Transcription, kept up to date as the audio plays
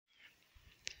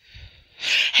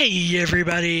Hey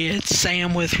everybody, it's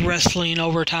Sam with Wrestling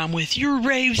Overtime with your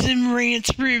Raves and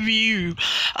Rants review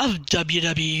of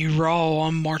WWE Raw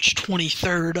on March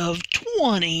 23rd of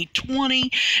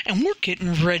 2020, and we're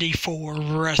getting ready for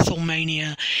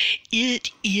WrestleMania.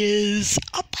 It is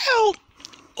about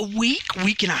a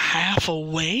week and a half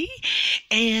away,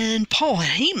 and Paul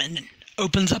Heyman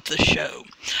opens up the show.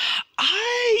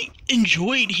 I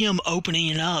enjoyed him opening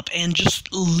it up and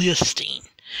just listing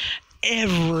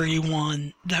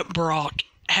everyone that Brock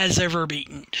has ever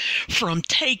beaten, from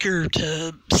Taker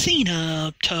to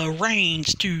Cena to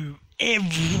Reigns to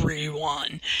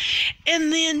everyone.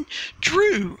 And then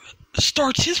Drew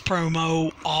starts his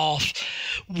promo off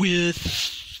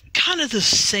with kind of the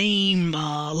same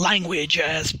language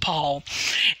as Paul,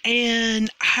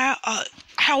 and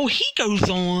how he goes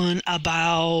on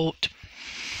about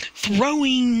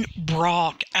throwing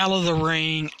Brock out of the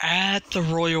ring at the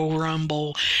Royal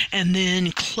Rumble and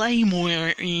then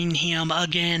claymoring him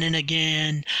again and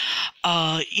again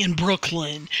in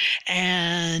Brooklyn,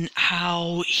 and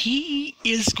how he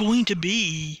is going to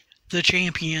be the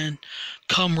champion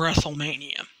come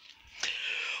WrestleMania.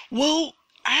 Well,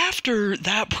 after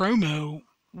that promo,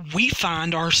 we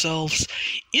find ourselves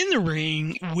in the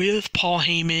ring with Paul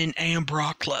Heyman and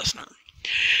Brock Lesnar.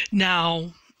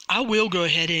 Now, I will go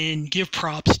ahead and give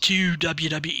props to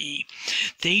WWE.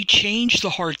 They changed the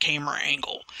hard camera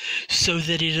angle so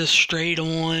that it is straight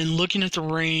on, looking at the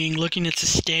ring, looking at the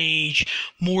stage,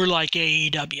 more like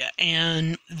AEW.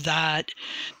 And that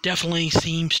definitely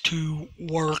seems to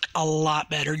work a lot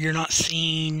better. You're not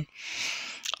seeing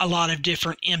a lot of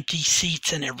different empty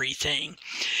seats and everything.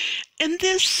 And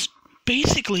this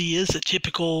basically is a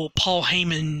typical Paul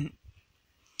Heyman,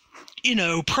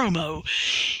 promo.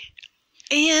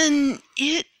 And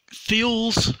it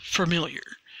feels familiar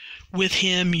with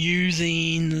him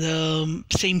using the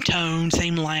same tone,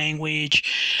 same language,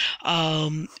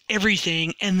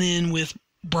 everything, and then with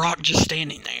Brock just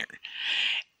standing there.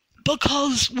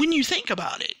 Because when you think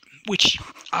about it, which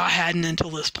I hadn't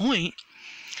until this point,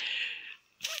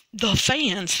 the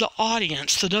fans, the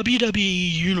audience, the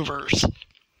WWE Universe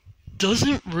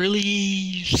doesn't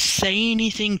really say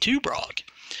anything to Brock.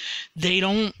 They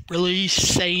don't really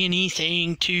say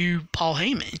anything to Paul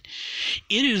Heyman.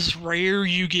 It is rare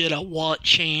you get a what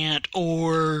chant,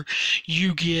 or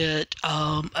you get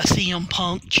a CM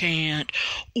Punk chant,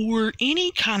 or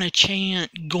any kind of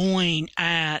chant going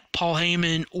at Paul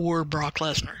Heyman or Brock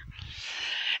Lesnar.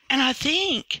 And I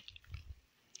think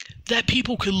that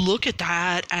people could look at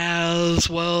that as,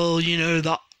 well,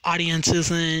 the audience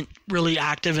isn't really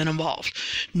active and involved.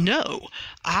 No,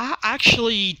 I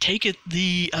actually take it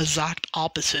the exact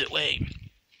opposite way.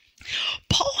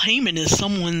 Paul Heyman is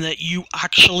someone that you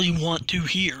actually want to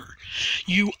hear.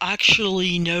 You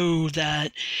actually know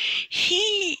that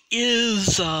he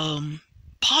is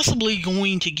possibly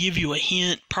going to give you a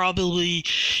hint, probably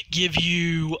give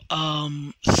you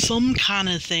some kind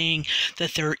of thing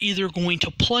that they're either going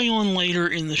to play on later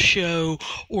in the show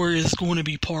or is going to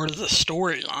be part of the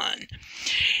storyline.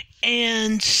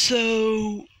 And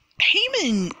so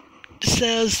Heyman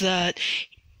says that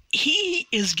he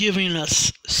is giving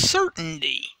us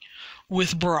certainty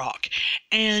with Brock,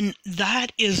 and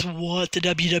that is what the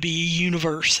WWE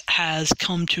Universe has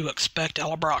come to expect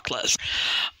out of Brock Lesnar.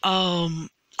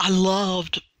 I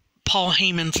loved Paul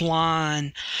Heyman's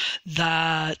line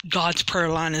that God's prayer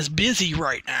line is busy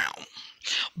right now,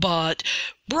 but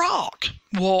Brock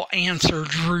will answer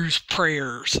Drew's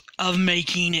prayers of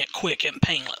making it quick and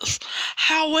painless.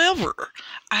 However,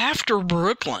 after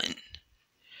Brooklyn,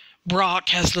 Brock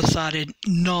has decided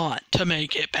not to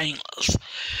make it painless.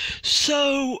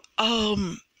 So,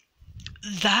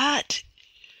 that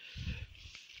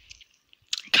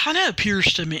kind of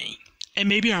appears to me, and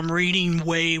maybe I'm reading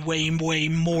way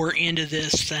more into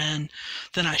this than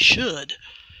I should.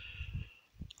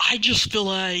 I just feel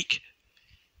like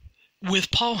with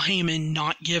Paul Heyman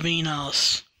not giving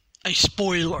us a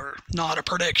spoiler, not a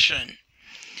prediction,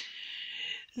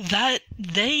 that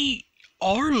they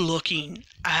are looking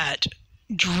at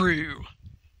Drew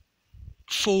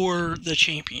for the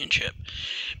championship.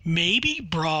 Maybe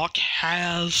Brock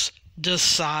has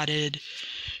decided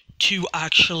to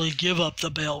actually give up the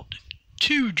belt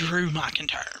to Drew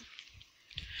McIntyre.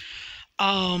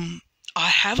 I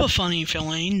have a funny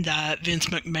feeling that Vince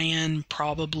McMahon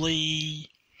probably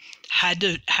had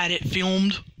it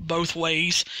filmed both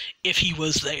ways if he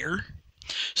was there,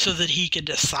 so that he could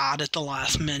decide at the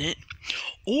last minute.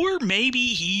 Or maybe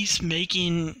he's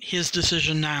making his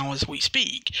decision now as we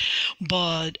speak.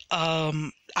 But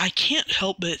I can't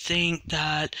help but think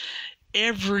that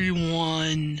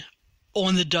everyone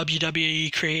on the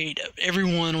WWE creative,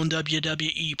 everyone on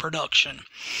WWE production,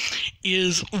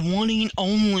 is wanting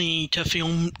only to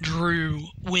film Drew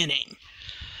winning.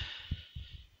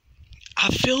 I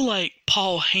feel like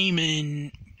Paul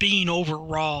Heyman being over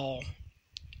Raw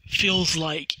feels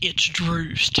like it's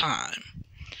Drew's time.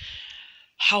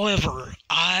 However,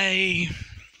 I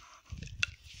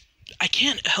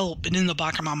can't help but in the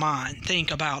back of my mind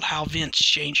think about how Vince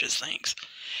changes things.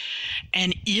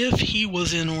 And if he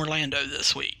was in Orlando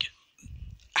this week,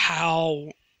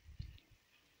 how,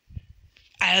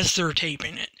 as they're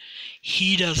taping it,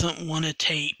 he doesn't want to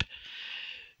tape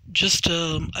just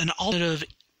an alternative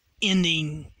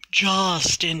ending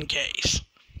just in case.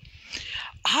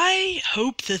 I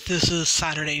hope that this is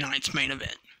Saturday night's main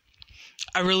event.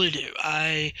 I really do.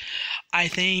 I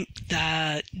think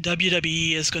that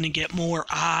WWE is going to get more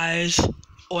eyes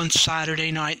on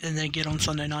Saturday night than they get on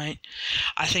Sunday night.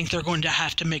 I think they're going to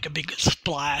have to make a big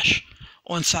splash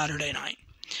on Saturday night.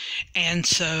 And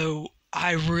so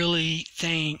I really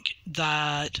think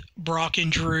that Brock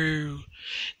and Drew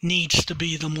needs to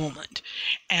be the moment.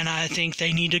 And I think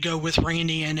they need to go with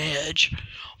Randy and Edge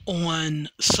on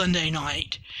Sunday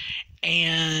night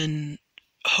and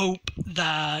hope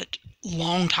that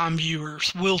longtime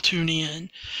viewers will tune in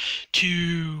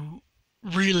to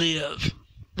relive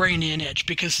Randy and Edge,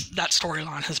 because that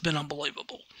storyline has been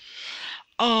unbelievable.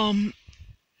 I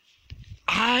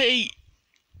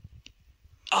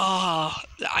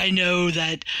know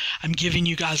that I'm giving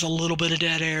you guys a little bit of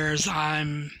dead air as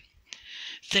I'm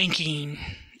thinking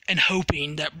and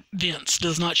hoping that Vince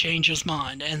does not change his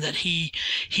mind and that he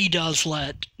does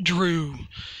let Drew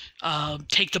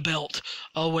take the belt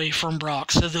away from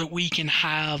Brock so that we can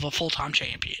have a full-time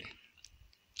champion.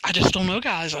 I just don't know,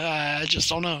 guys. I just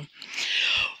don't know.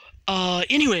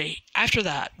 Anyway, after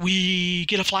that, we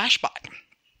get a flashback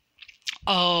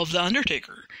of The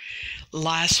Undertaker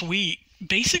last week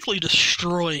basically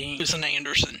destroying Susan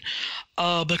Anderson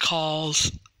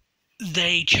because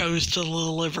they chose to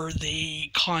deliver the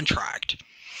contract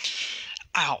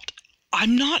out.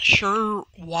 I'm not sure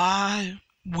why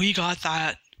we got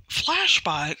that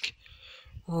flashback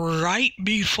right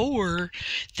before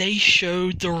they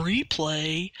showed the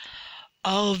replay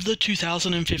of the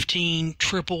 2015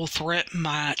 Triple Threat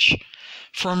match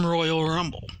from Royal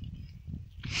Rumble.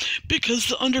 Because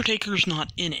The Undertaker's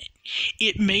not in it.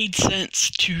 It made sense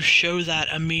to show that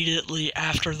immediately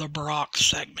after the Brock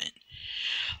segment.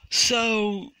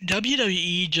 So,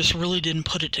 WWE just really didn't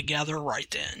put it together right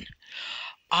then.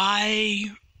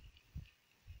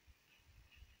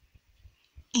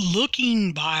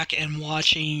 Looking back and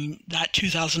watching that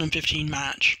 2015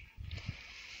 match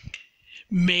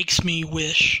makes me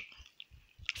wish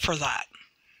for that.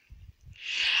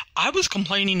 I was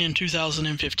complaining in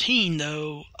 2015,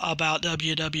 though, about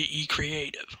WWE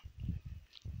Creative.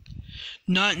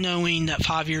 Not knowing that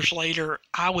 5 years later,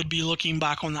 I would be looking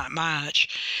back on that match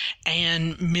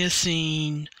and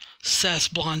missing Seth's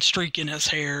blonde streak in his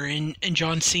hair and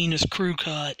John Cena's crew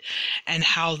cut and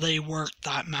how they worked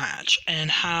that match and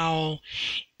how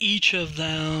each of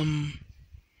them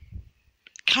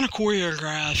kind of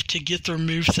choreographed to get their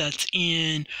movesets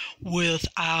in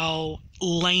without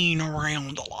laying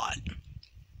around a lot.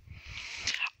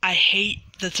 I hate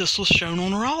that this was shown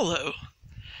on Raw, though.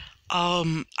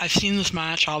 I've seen this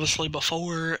match, obviously,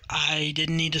 before. I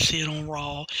didn't need to see it on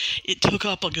Raw. It took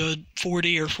up a good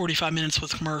 40 or 45 minutes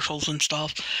with commercials and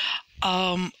stuff.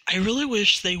 I really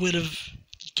wish they would have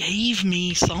gave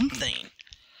me something.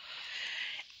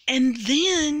 And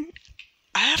then,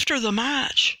 after the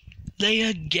match, they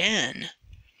again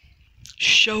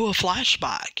show a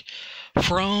flashback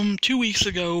from 2 weeks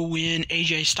ago when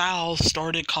AJ Styles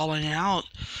started calling out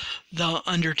The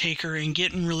Undertaker and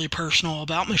getting really personal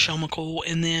about Michelle McCool,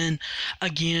 and then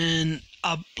again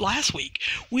last week,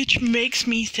 which makes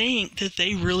me think that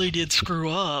they really did screw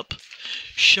up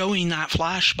showing that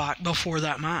flashback before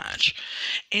that match.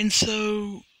 And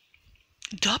so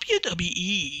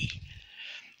WWE,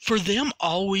 for them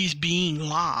always being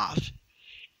live,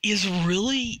 is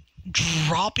really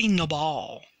dropping the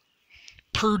ball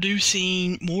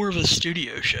producing more of a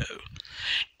studio show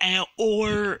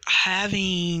or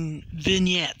having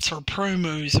vignettes or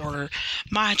promos or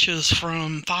matches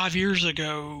from 5 years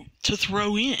ago to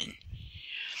throw in.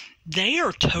 They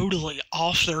are totally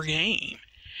off their game.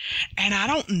 And I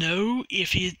don't know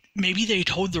if maybe they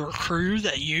told their crew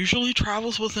that usually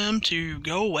travels with them to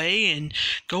go away and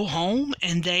go home,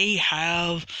 and they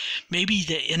have maybe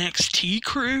the NXT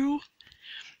crew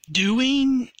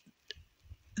doing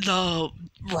the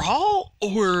Raw,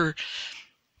 or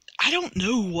I don't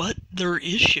know what their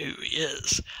issue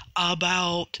is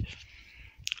about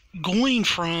going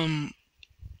from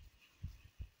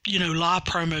live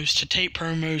promos to tape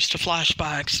promos to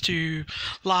flashbacks to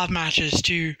live matches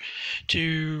to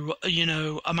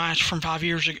a match from 5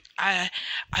 years ago. I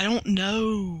don't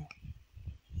know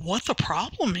what the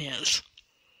problem is.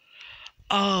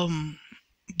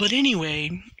 But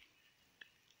anyway,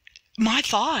 my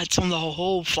thoughts on the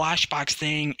whole flashbacks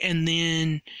thing, and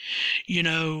then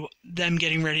them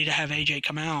getting ready to have AJ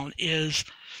come out, is,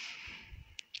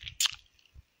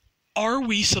 are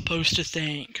we supposed to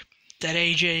think that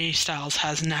AJ Styles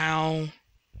has now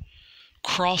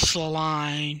crossed the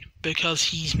line because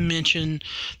he's mentioned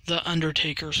The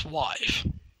Undertaker's wife?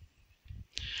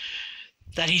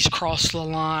 That he's crossed the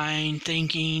line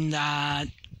thinking that,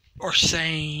 or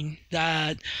saying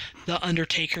that, The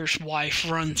Undertaker's wife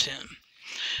runs him?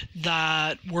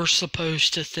 That we're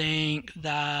supposed to think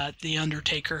that The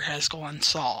Undertaker has gone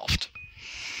soft?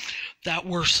 That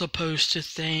we're supposed to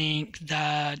think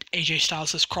that AJ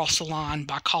Styles has crossed the line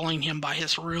by calling him by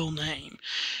his real name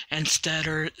instead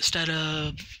of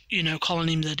calling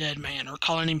him the Dead Man, or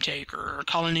calling him Taker, or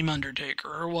calling him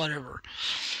Undertaker, or whatever.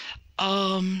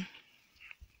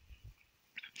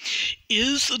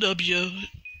 Is the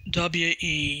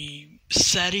WWE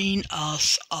setting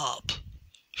us up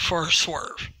for a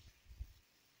swerve?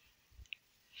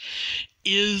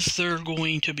 Is there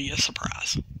going to be a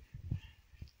surprise?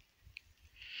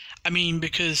 I mean,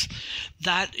 because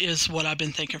that is what I've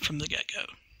been thinking from the get-go.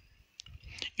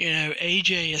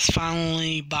 AJ is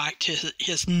finally back to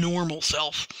his normal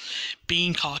self,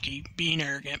 being cocky, being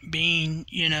arrogant, being,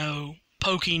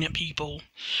 poking at people,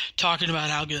 talking about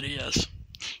how good he is.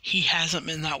 He hasn't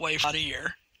been that way for about a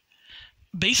year.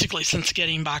 Basically, since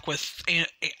getting back with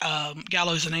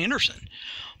Gallows and Anderson.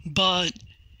 But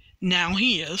now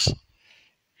he is.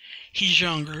 He's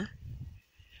younger.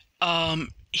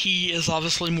 He is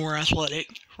obviously more athletic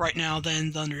right now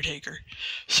than The Undertaker.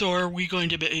 So are we going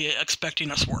to be expecting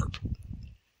a swerve?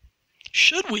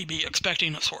 Should we be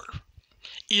expecting a swerve?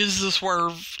 Is the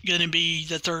swerve going to be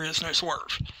that there is no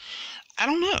swerve? I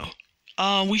don't know.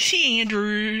 We see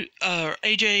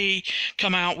AJ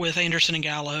come out with Anderson and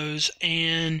Gallows,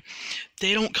 and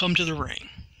they don't come to the ring.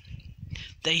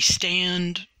 They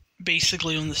stand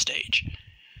basically on the stage.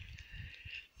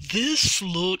 This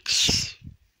looks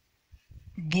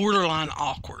borderline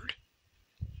awkward,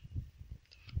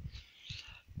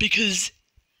 because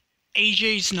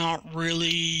AJ's not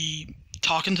really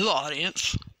talking to the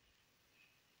audience.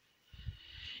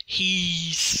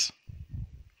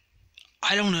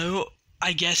 I don't know,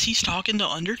 I guess he's talking to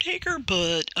Undertaker,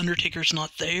 but Undertaker's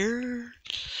not there,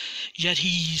 yet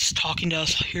he's talking to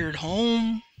us here at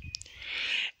home.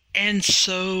 And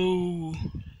so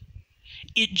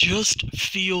it just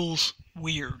feels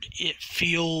weird. It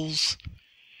feels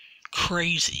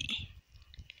crazy.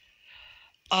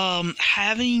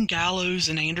 Having Gallows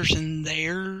and Anderson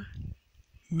there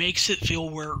makes it feel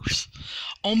worse.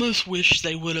 Almost wish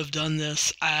they would have done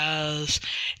this as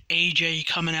AJ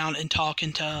coming out and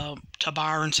talking to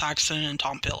Byron Saxton and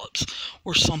Tom Phillips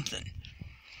or something.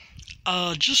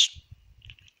 Just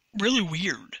really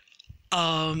weird.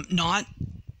 Not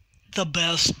the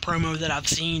best promo that I've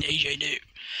seen AJ do.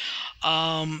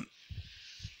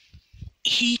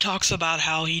 He talks about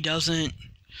how he doesn't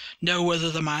know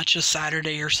whether the match is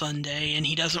Saturday or Sunday, and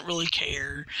he doesn't really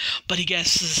care, but he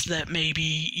guesses that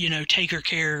maybe, Taker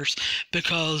cares,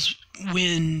 because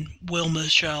when will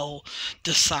Michelle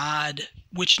decide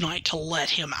which night to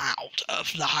let him out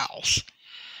of the house?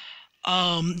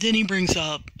 Then he brings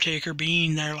up Taker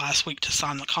being there last week to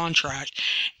sign the contract,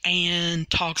 and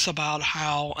talks about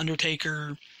how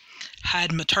Undertaker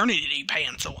had maternity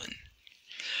pants on.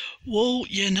 Well,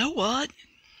 you know what?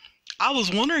 I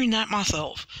was wondering that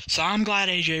myself, so I'm glad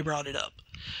AJ brought it up.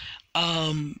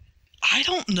 I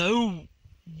don't know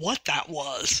what that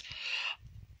was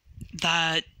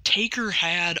that Taker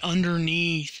had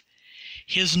underneath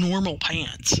his normal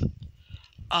pants.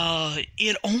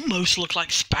 It almost looked like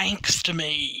Spanx to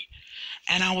me.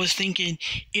 And I was thinking,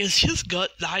 is his gut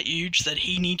that huge that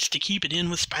he needs to keep it in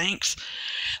with Spanx?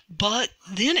 But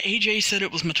then AJ said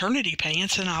it was maternity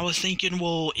pants, and I was thinking,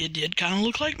 well, it did kind of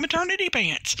look like maternity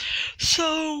pants.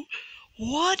 So,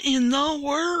 what in the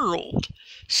world?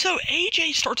 So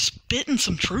AJ starts spitting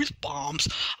some truth bombs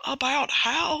about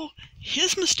how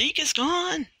his mystique is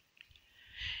gone.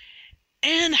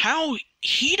 And how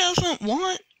he doesn't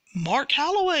want Mark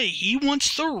Calloway. He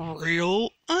wants the real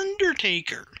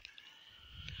Undertaker.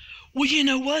 Well, you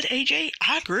know what, AJ?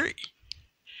 I agree.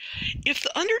 If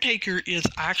the Undertaker is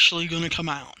actually going to come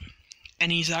out,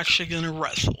 and he's actually going to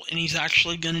wrestle, and he's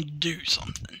actually going to do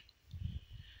something,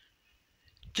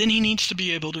 then he needs to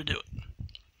be able to do it.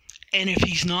 And if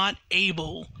he's not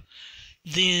able,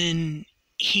 then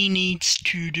he needs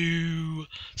to do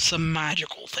some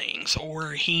magical things,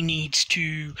 or he needs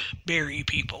to bury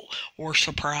people, or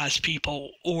surprise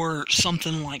people, or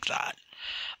something like that.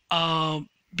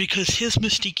 Because his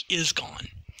mystique is gone.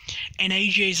 And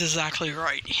AJ's exactly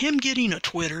right. Him getting a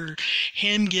Twitter,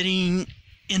 him getting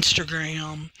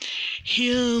Instagram,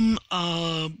 him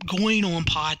going on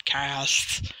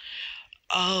podcasts,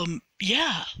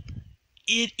 yeah,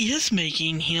 it is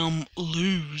making him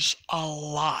lose a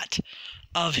lot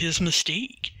of his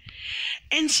mystique.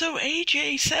 And so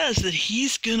AJ says that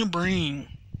he's going to bring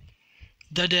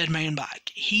the dead man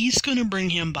back. He's going to bring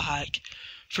him back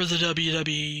for the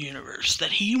WWE Universe,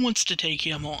 that he wants to take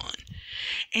him on.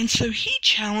 And so he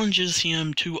challenges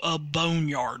him to a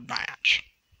boneyard match.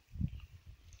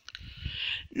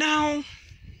 Now,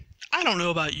 I don't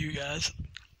know about you guys.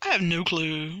 I have no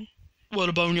clue what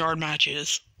a boneyard match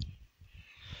is.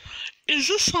 Is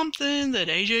this something that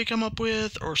AJ come up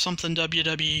with, or something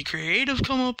WWE Creative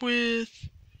come up with?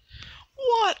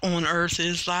 What on earth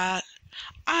is that?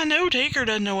 I know Taker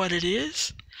doesn't know what it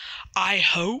is. I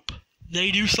hope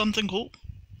they do something cool.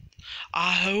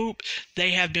 I hope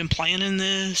they have been planning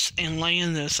this and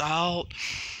laying this out,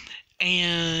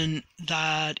 and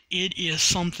that it is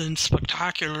something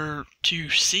spectacular to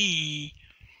see.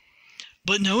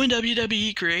 But knowing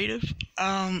WWE Creative,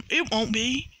 it won't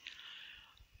be.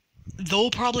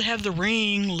 They'll probably have the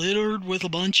ring littered with a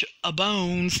bunch of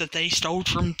bones that they stole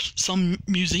from some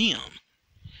museum.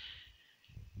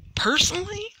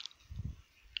 Personally,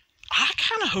 I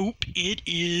kind of hope it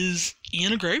is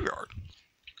in a graveyard.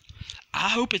 I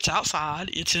hope it's outside.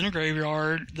 It's in a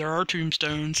graveyard. There are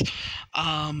tombstones.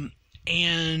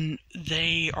 And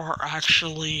they are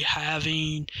actually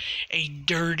having a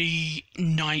dirty,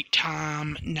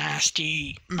 nighttime,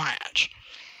 nasty match.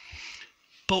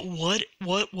 But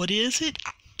what is it?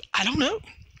 I don't know.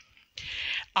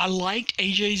 I liked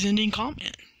AJ's ending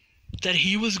comment that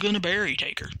he was going to bury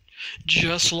Taker,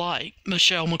 just like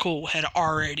Michelle McCool had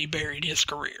already buried his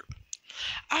career.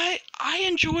 I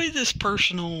enjoy this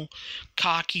personal,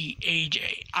 cocky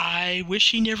AJ. I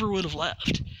wish he never would have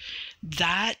left.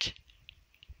 That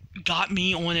got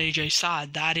me on AJ's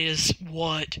side. That is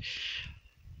what,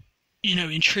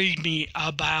 intrigued me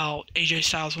about AJ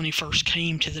Styles when he first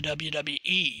came to the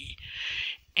WWE.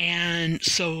 And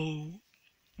so,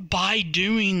 by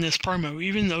doing this promo,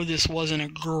 even though this wasn't a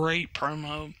great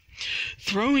promo,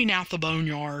 throwing out the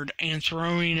boneyard and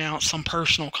throwing out some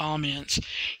personal comments,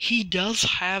 he does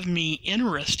have me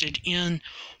interested in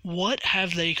what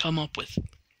have they come up with.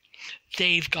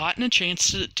 They've gotten a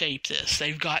chance to tape this.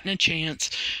 They've gotten a chance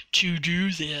to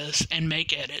do this and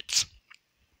make edits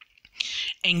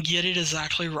and get it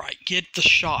exactly right. Get the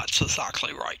shots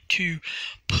exactly right. To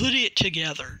put it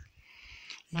together.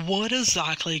 What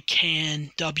exactly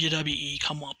can WWE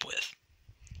come up with?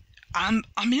 I'm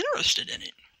interested in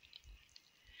it.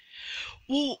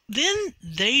 Well, then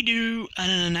they do an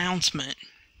announcement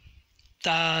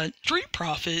that Street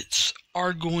Profits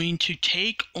are going to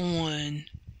take on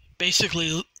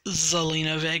basically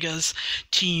Zelina Vega's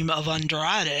team of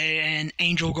Andrade and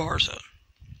Angel Garza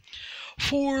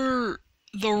for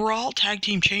the Raw Tag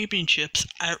Team Championships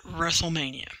at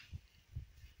WrestleMania.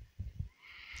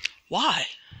 Why?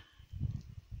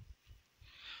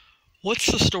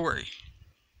 What's the story?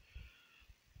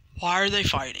 Why are they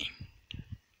fighting?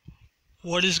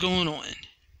 What is going on?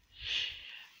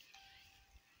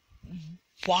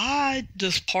 Why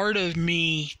does part of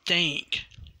me think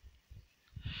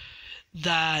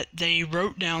that they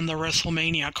wrote down the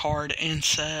WrestleMania card and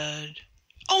said,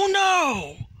 oh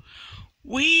no,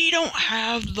 we don't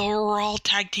have the Raw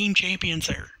Tag Team Champions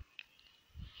there.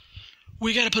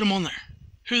 We got to put them on there.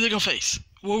 Who are they going to face?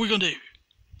 What are we going to do?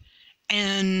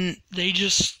 And they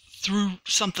just threw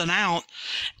something out,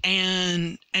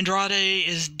 and Andrade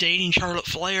is dating Charlotte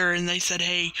Flair, and they said,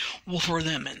 hey, we'll throw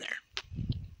them in there.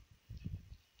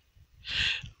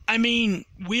 I mean,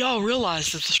 we all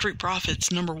realize that the Street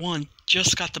Profits, number one,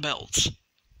 just got the belts.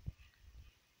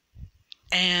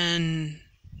 And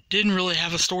didn't really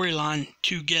have a storyline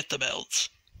to get the belts.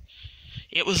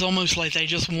 It was almost like they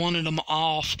just wanted them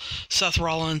off Seth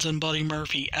Rollins and Buddy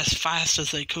Murphy as fast as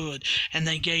they could, and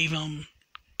they gave them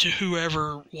to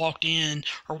whoever walked in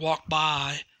or walked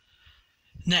by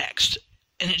next,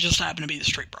 and it just happened to be the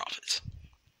Street Profits.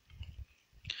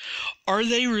 Are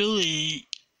they really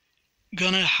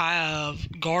gonna have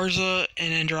Garza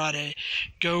and Andrade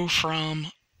go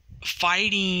from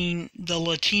fighting the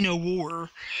Latino War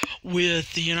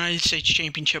with the United States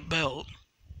Championship belt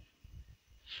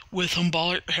with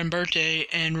Humberto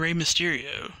and Rey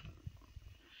Mysterio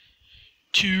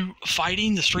to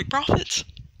fighting the Street Profits?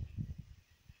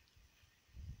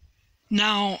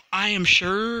 Now, I am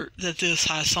sure that this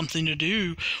has something to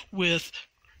do with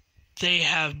they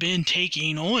have been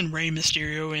taking on Rey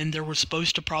Mysterio, and there was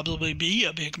supposed to probably be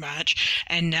a big match,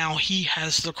 and now he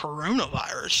has the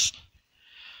coronavirus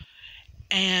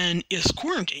and is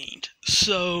quarantined,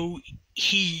 so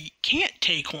he can't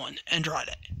take on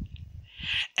Andrade.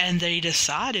 And they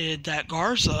decided that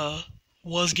Garza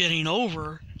was getting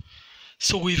over,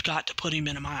 so we've got to put him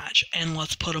in a match, and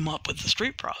let's put him up with the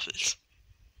Street Profits.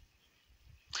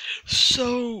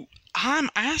 So I'm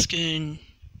asking,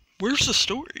 where's the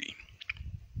story?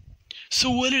 So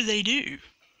what do?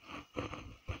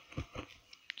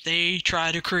 They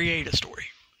try to create a story.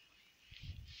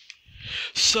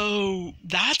 So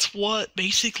that's what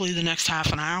basically the next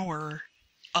half an hour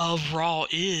of Raw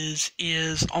is,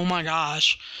 oh my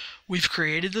gosh, we've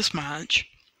created this match.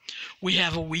 We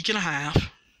have a week and a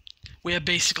half. We have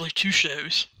basically 2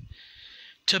 shows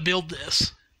to build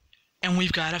this. And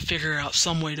we've got to figure out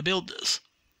some way to build this.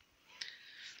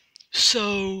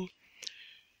 So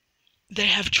they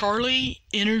have Charlie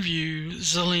interview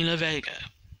Zelina Vega,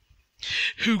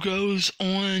 who goes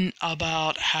on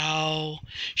about how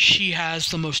she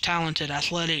has the most talented,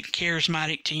 athletic,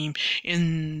 charismatic team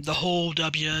in the whole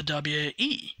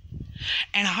WWE.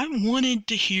 And I wanted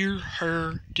to hear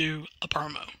her do a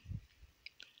promo.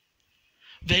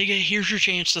 Vega, here's your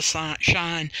chance to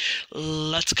shine.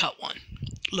 Let's cut one.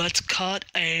 Let's cut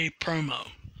a promo.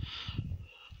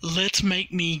 Let's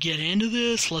make me get into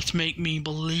this. Let's make me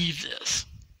believe this.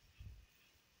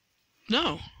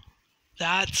 No.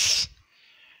 That's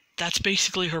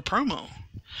basically her promo.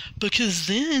 Because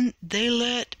then they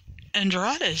let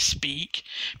Andrade speak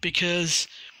because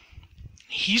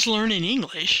he's learning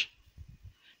English.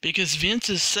 Because Vince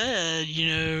has said,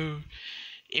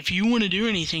 if you want to do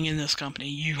anything in this company,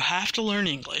 you have to learn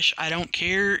English. I don't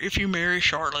care if you marry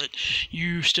Charlotte,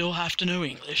 you still have to know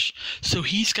English. So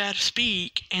he's got to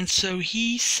speak, and so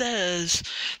he says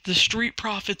the Street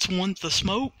Profits want the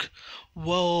smoke.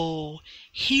 Well,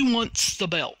 he wants the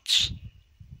belts.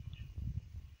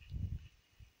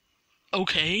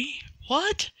 Okay,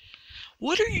 what?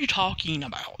 What are you talking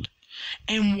about?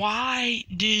 And why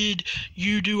did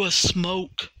you do a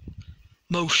smoke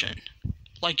motion?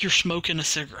 Like you're smoking a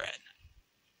cigarette.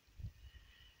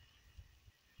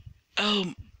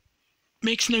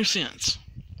 Makes no sense.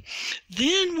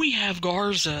 Then we have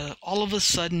Garza all of a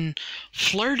sudden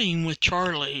flirting with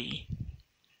Charlie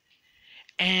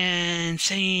and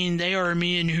saying they are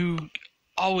men who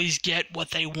always get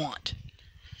what they want.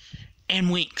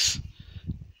 And winks.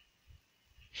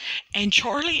 And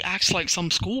Charlie acts like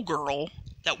some schoolgirl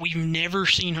that we've never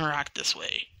seen her act this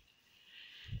way.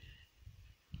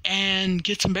 And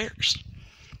gets embarrassed.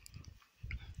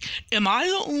 Am I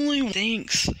the only one who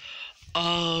thinks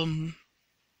the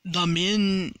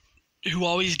men who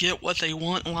always get what they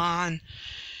want line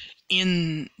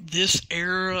in this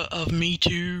era of Me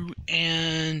Too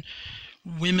and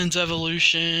women's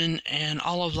evolution and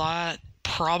all of that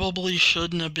probably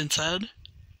shouldn't have been said?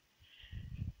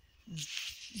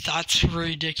 That's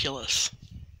ridiculous.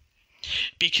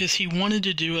 Because he wanted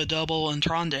to do a double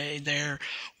entendre there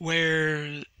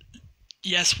where,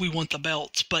 yes, we want the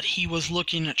belts, but he was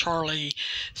looking at Charlie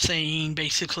saying,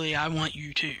 basically, I want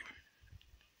you too.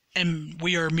 And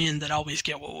we are men that always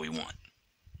get what we want.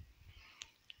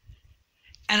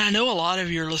 And I know a lot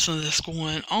of you are listening to this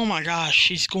going, oh my gosh,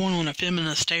 she's going on a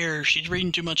feminist tear. She's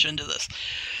reading too much into this.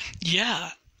 Yeah,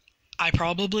 I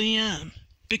probably am.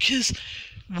 Because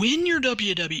when you're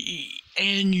WWE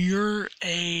and you're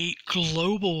a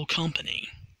global company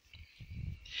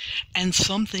and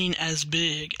something as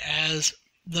big as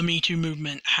the Me Too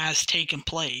movement has taken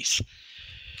place,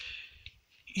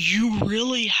 you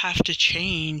really have to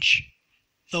change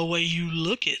the way you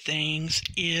look at things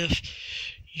if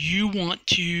you want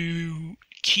to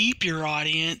keep your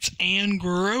audience and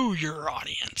grow your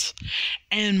audience.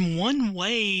 And one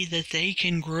way that they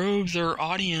can grow their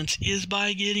audience is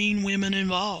by getting women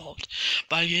involved,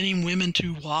 by getting women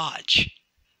to watch.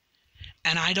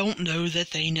 And I don't know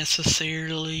that they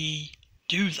necessarily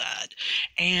do that,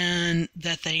 and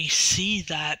that they see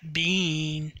that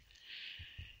being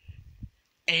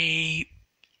a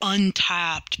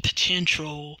untapped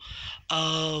potential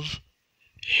of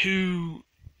who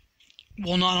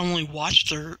will not only watch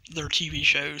their TV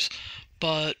shows,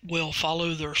 but will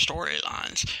follow their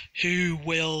storylines, who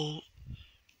will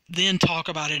then talk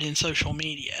about it in social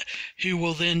media, who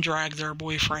will then drag their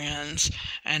boyfriends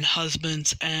and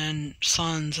husbands and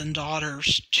sons and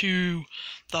daughters to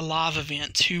the live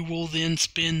events, who will then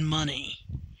spend money.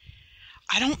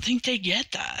 I don't think they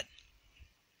get that.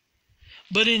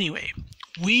 But anyway,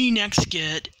 we next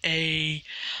get a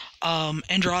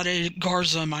Andrade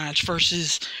Garza match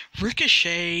versus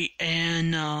Ricochet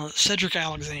and Cedric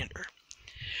Alexander.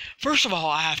 First of all,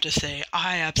 I have to say,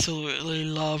 I absolutely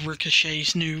love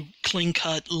Ricochet's new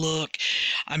clean-cut look.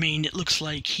 I mean, it looks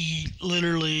like he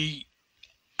literally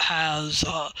has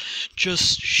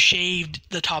just shaved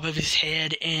the top of his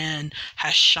head and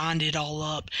has shined it all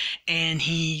up, and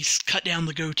he's cut down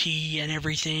the goatee and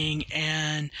everything,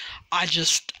 and I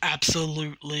just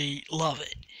absolutely love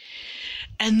it.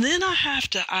 And then I have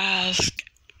to ask,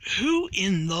 who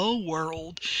in the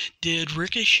world did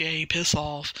Ricochet piss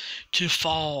off to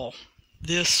fall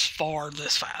this far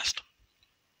this fast?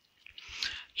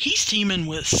 He's teaming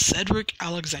with Cedric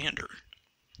Alexander,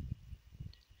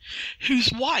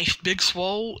 whose wife, Big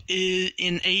Swole,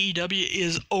 in AEW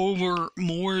is over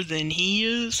more than he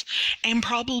is, and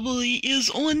probably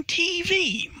is on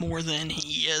TV more than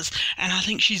he is. And I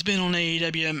think she's been on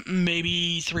AEW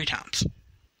maybe 3 times.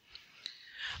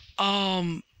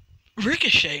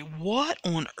 Ricochet, what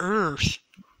on earth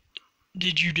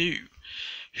did you do?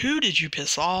 Who did you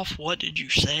piss off? What did you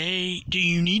say? Do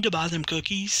you need to buy them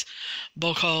cookies?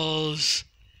 Because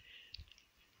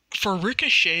for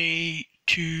Ricochet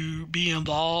to be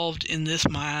involved in this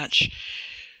match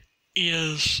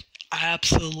is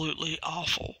absolutely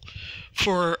awful.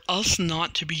 For us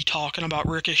not to be talking about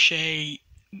Ricochet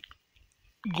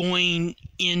going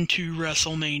into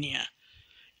WrestleMania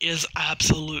is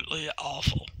absolutely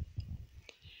awful.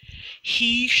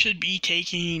 He should be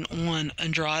taking on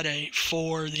Andrade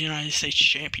for the United States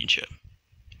Championship.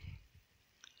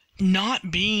 Not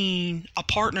being a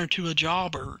partner to a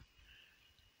jobber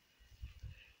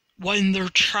when they're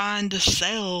trying to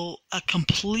sell a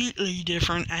completely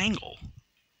different angle.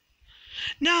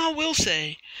 Now, I will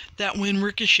say that when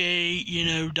Ricochet,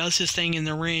 does his thing in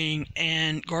the ring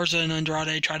and Garza and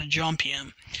Andrade try to jump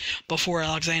him before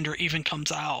Alexander even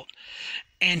comes out,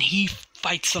 and he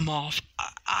fights them off,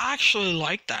 I actually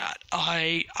like that.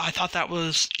 I thought that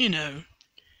was,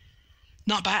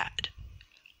 not bad.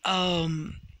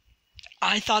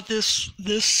 I thought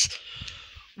this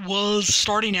was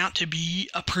starting out to be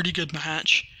a pretty good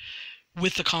match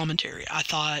with the commentary. I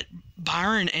thought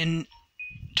Byron and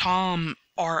Tom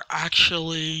are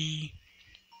actually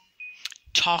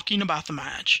talking about the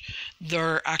match.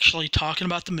 They're actually talking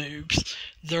about the moves.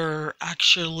 They're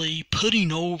actually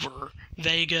putting over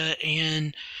Vega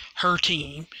and her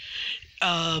team.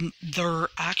 They're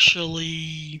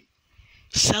actually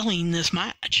selling this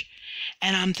match.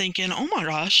 And I'm thinking, oh my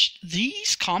gosh,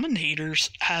 these commentators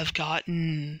have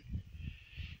gotten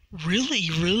really,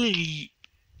 really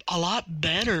a lot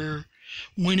better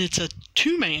when it's a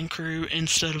 2-man crew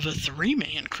instead of a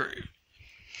 3-man crew.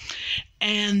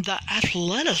 And the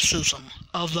athleticism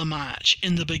of the match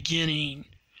in the beginning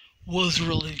was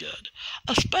really good,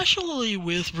 especially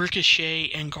with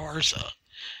Ricochet and Garza.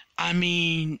 I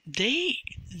mean, they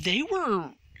were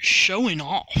showing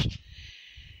off.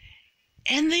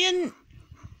 And then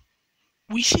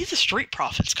we see the Street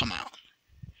Profits come out,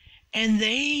 and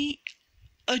they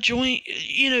join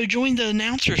the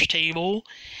announcers table,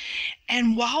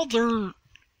 and while they're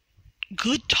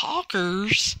good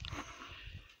talkers,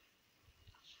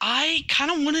 I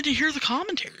kind of wanted to hear the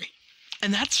commentary.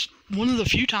 And that's one of the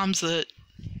few times that,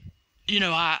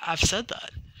 I've said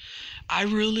that. I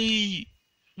really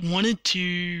wanted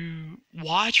to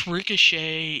watch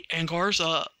Ricochet and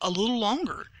Garza a little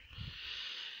longer.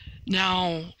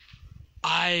 Now,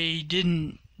 I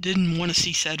didn't want to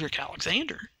see Cedric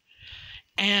Alexander.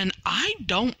 And I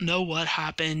don't know what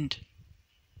happened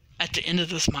at the end of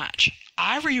this match.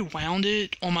 I rewound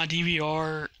it on my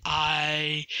DVR.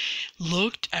 I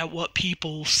looked at what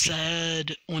people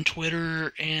said on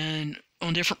Twitter and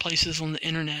on different places on the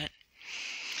internet.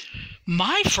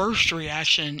 My first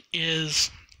reaction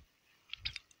is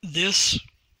this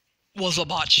was a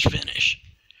botched finish.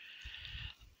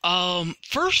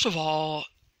 First of all,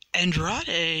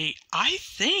 Andrade, I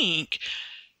think,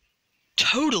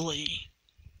 totally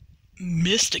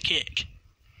missed a kick.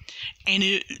 And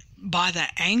by the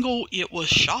angle it was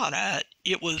shot at,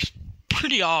 it was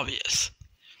pretty obvious.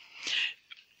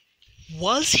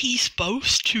 Was he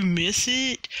supposed to miss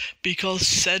it because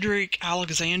Cedric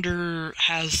Alexander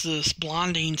has this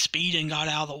blinding speed and got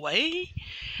out of the way?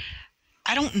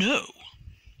 I don't know.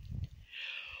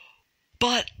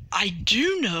 But I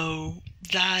do know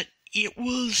that it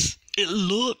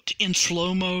looked in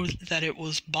slow-mo that it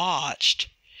was botched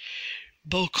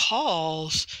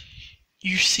because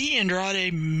you see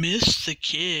Andrade miss the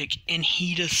kick and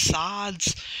he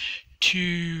decides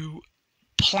to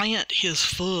plant his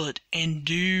foot and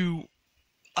do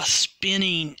a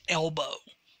spinning elbow.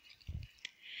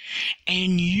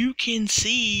 And you can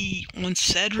see on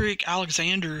Cedric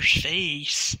Alexander's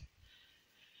face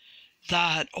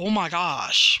that, oh my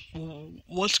gosh,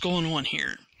 what's going on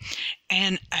here?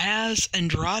 And as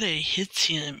Andrade hits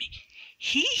him,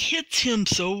 he hits him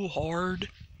so hard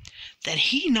that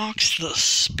he knocks the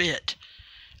spit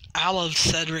out of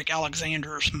Cedric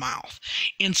Alexander's mouth.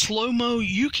 In slow-mo,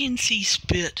 you can see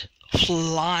spit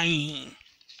flying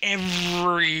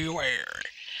everywhere.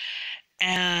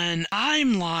 And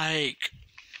I'm like,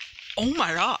 oh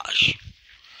my gosh.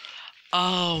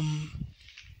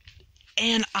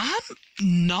 And I'm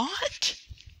not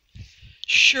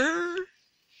sure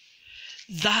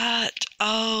that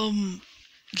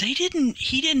he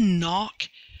didn't knock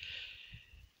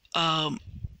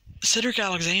Cedric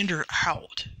Alexander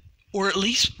out, or at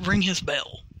least ring his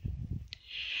bell,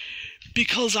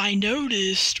 because I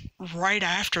noticed right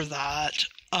after that,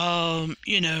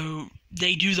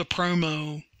 they do the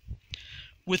promo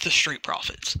with the Street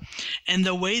Profits, and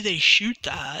the way they shoot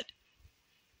that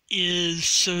is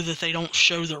so that they don't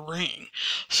show the ring.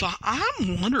 So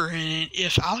I'm wondering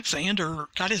if Alexander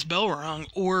got his bell rung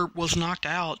or was knocked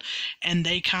out, and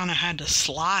they kind of had to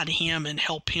slide him and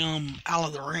help him out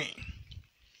of the ring.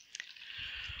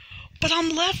 But I'm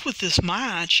left with this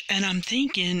match, and I'm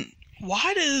thinking,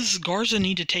 why does Garza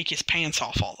need to take his pants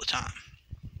off all the time?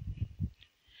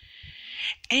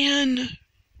 And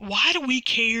why do we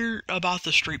care about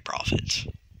the Street Profits?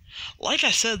 Like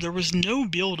I said, there was no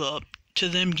build-up to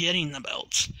them getting the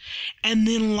belts. And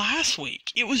then last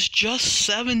week, it was just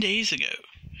 7 days ago,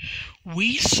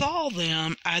 we saw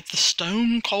them at the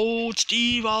Stone Cold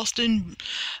Steve Austin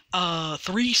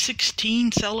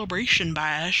 316 Celebration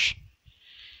Bash,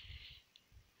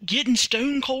 getting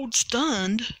Stone Cold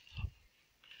stunned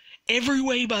every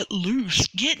way but loose,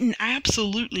 getting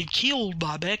absolutely killed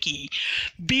by Becky,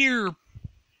 beer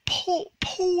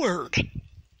poured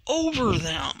over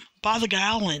them by the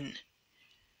gallon.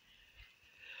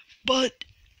 But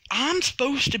I'm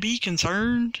supposed to be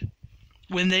concerned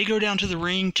when they go down to the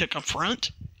ring to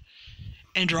confront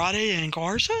Andrade and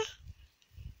Garza?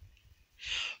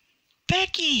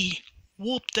 Becky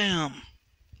whooped them.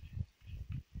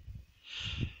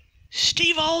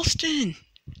 Steve Austin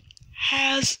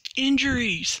has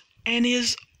injuries and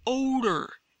is older.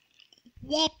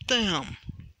 Whooped them.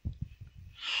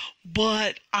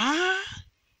 But I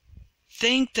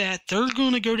think that they're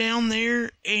going to go down there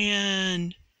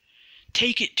and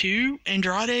take it to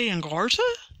Andrade and Garza?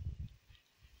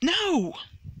 No.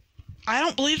 I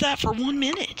don't believe that for 1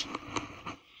 minute.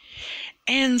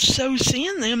 And so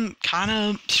seeing them kind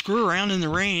of screw around in the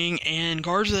ring and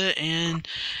Garza and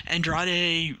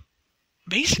Andrade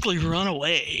basically run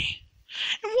away.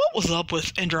 And what was up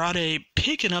with Andrade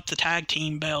picking up the tag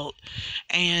team belt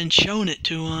and showing it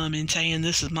to him and saying,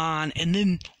 "This is mine," and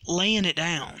then laying it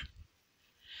down?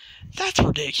 That's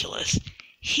ridiculous.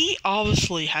 He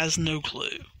obviously has no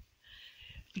clue.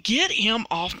 Get him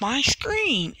off my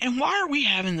screen. And why are we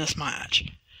having this match?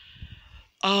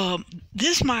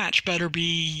 This match better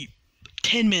be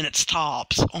 10 minutes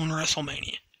tops on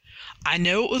WrestleMania. I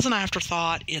know it was an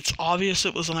afterthought. It's obvious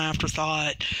it was an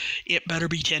afterthought. It better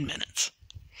be 10 minutes.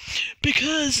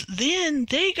 Because then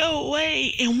they go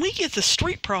away and we get the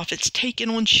Street Profits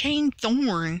taking on Shane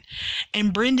Thorne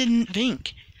and Brendan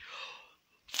Vink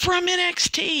from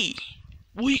NXT.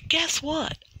 Well, guess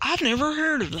what? I've never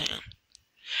heard of them.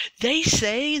 They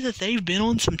say that they've been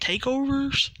on some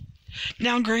takeovers.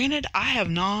 Now, granted, I have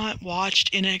not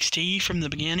watched NXT from the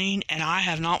beginning, and I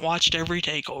have not watched every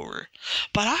takeover.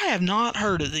 But I have not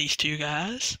heard of these two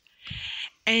guys.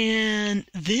 And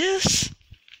this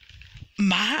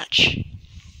match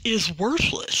is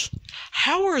worthless.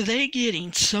 How are they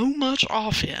getting so much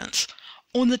offense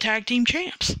on the tag team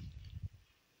champs?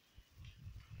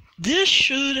 This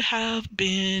should have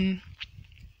been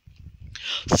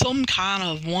some kind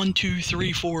of 1, 2,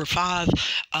 3, 4, 5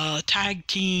 tag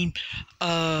team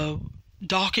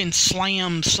dock and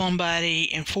slam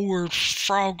somebody and 4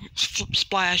 frog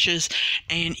splashes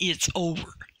and it's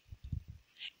over.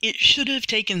 It should have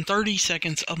taken 30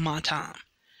 seconds of my time.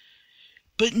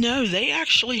 But no, they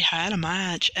actually had a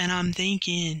match, and I'm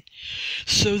thinking,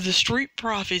 so the Street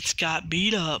Profits got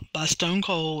beat up by Stone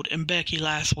Cold and Becky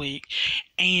last week,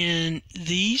 and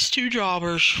these two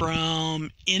jobbers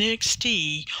from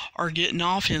NXT are getting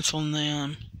offense on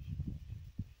them.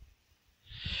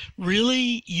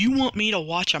 Really? You want me to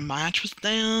watch a match with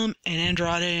them and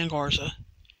Andrade and Garza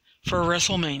for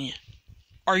WrestleMania?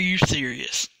 Are you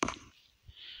serious?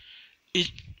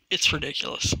 It's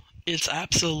ridiculous. It's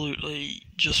absolutely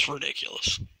just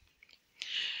ridiculous.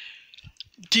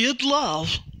 Did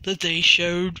love that they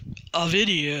showed a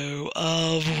video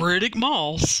of Riddick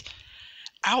Moss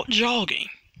out jogging.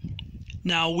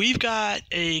 Now, we've got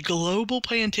a global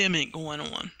pandemic going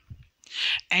on.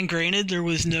 And granted, there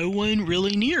was no one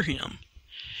really near him.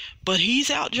 But he's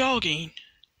out jogging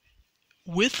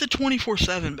with the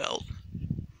 24/7 belt.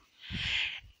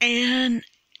 And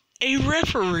a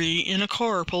referee in a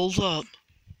car pulls up.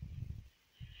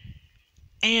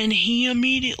 And he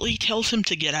immediately tells him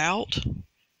to get out.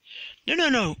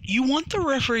 No. You want the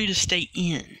referee to stay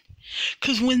in.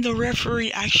 Because when the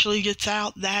referee actually gets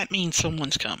out, that means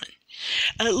someone's coming.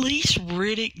 At least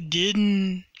Riddick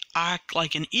didn't act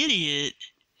like an idiot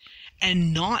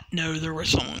and not know there was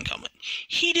someone coming.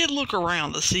 He did look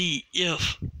around to see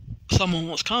if someone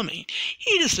was coming.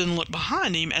 He just didn't look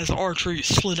behind him as R-Truth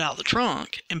slid out of the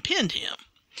trunk and pinned him.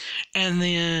 And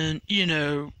then,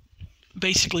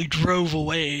 basically drove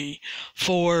away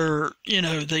for,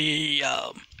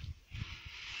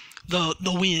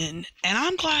 the win. And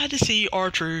I'm glad to see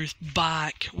R-Truth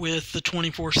back with the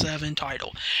 24/7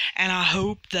 title. And I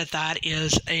hope that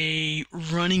is a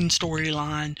running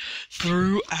storyline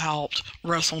throughout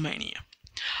WrestleMania.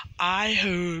 I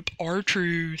hope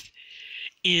R-Truth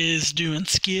is doing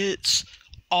skits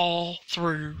all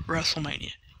through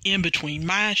WrestleMania. In between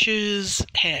matches,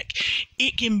 heck,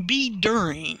 it can be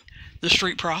during the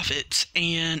Street Profits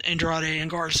and Andrade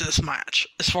and Garza's match,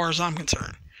 as far as I'm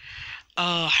concerned.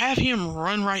 Have him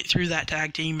run right through that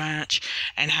tag team match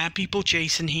and have people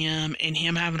chasing him and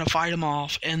him having to fight him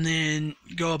off and then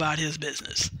go about his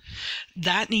business.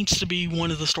 That needs to be one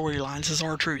of the storylines as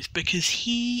R-Truth, because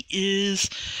he is,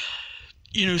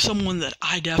 someone that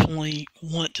I definitely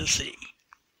want to see.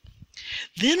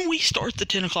 Then we start the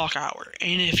 10 o'clock hour,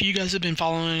 and if you guys have been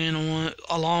following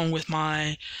along with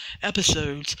my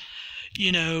episodes,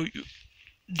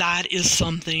 that is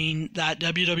something that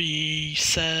WWE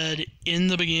said in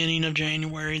the beginning of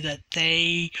January, that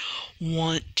they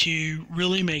want to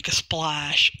really make a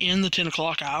splash in the 10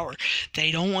 o'clock hour.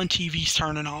 They don't want TVs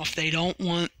turning off. They don't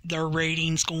want their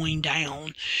ratings going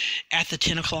down at the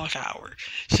 10 o'clock hour.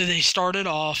 So they started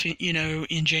off,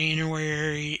 in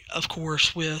January, of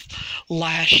course, with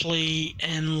Lashley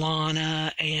and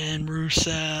Lana and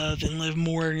Rusev and Liv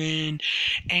Morgan,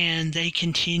 and they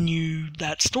continued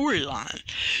that storyline.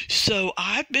 So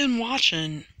I've been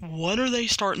watching, what are they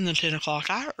starting the 10 o'clock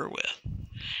hour with?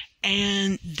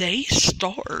 And they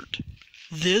start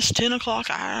this 10 o'clock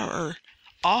hour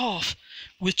off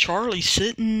with Charlie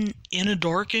sitting in a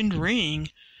darkened ring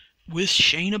with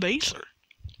Shayna Baszler.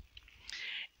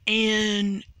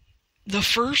 And the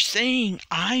first thing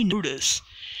I notice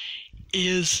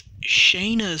is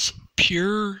Shayna's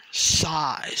pure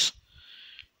size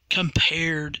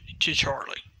compared to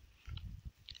Charlie.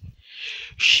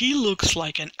 She looks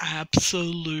like an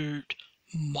absolute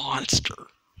monster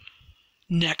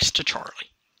next to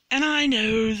Charlie. And I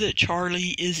know that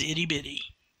Charlie is itty bitty.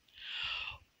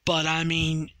 But I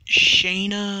mean,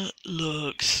 Shayna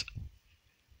looks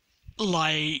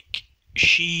like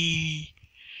she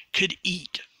could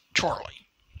eat Charlie.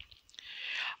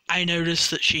 I noticed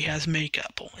that she has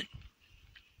makeup on.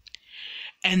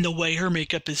 And the way her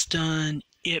makeup is done,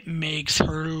 it makes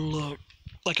her look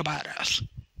like a badass.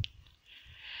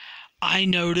 I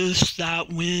noticed that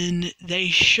when they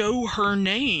show her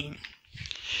name,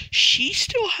 she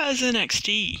still has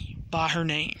NXT by her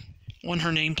name on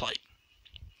her nameplate.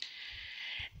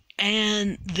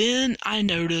 And then I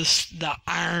noticed the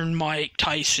Iron Mike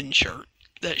Tyson shirt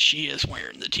that she is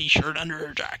wearing, the t-shirt under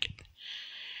her jacket.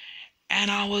 And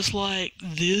I was like,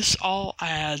 this all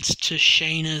adds to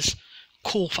Shayna's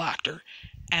cool factor.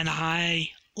 And I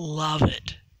love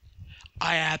it.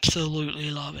 I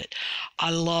absolutely love it. I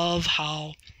love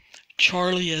how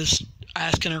Charlie is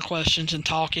asking her questions and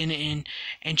talking,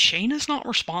 and Shayna's not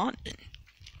responding.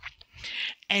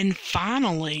 And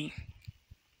finally,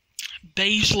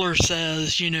 Baszler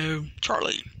says,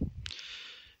 Charlie,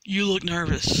 you look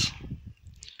nervous.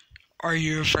 Are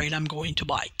you afraid I'm going to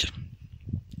bite?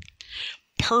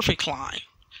 Perfect line.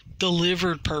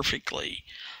 Delivered perfectly.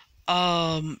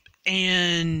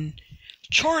 And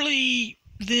Charlie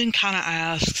then kind of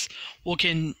asks, well,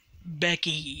 can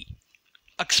Becky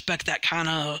expect that kind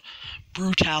of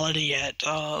brutality at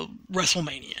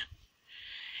WrestleMania?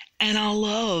 And I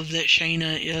love that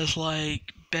Shayna is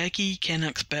like, Becky can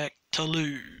expect to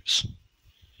lose.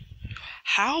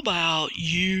 How about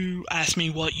you ask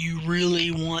me what you really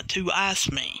want to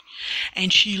ask me?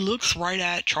 And she looks right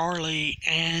at Charlie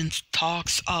and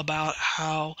talks about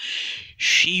how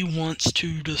she wants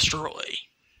to destroy.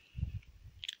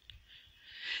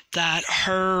 That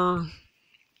her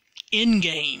end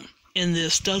game in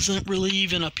this doesn't really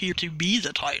even appear to be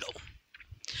the title.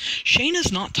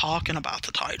 Shayna's not talking about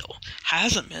the title.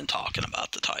 Hasn't been talking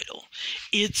about the title.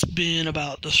 It's been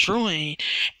about destroying.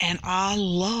 And I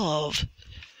love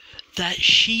that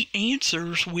she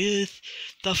answers with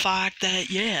the fact that,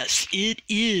 yes, it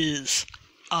is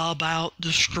about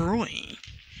destroying.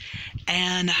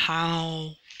 And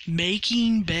how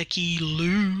making Becky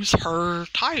lose her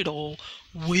title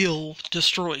will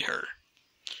destroy her.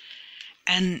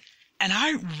 And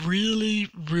I really,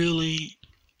 really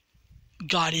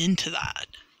got into that.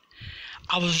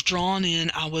 I was drawn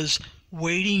in. I was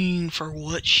waiting for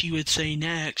what she would say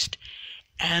next.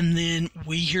 And then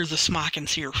we hear the smack and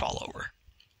see her fall over.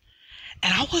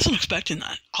 And I wasn't expecting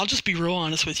that. I'll just be real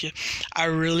honest with you. I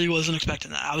really wasn't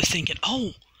expecting that. I was thinking,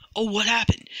 oh, what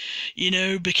happened?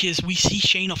 Because we see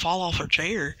Shayna fall off her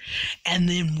chair, and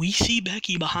then we see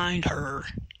Becky behind her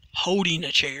holding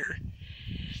a chair,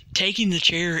 taking the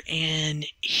chair and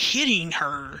hitting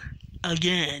her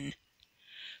again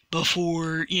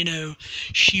before,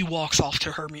 she walks off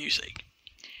to her music.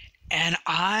 And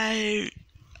I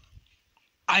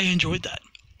enjoyed that.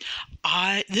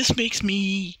 This makes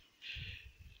me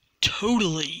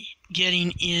totally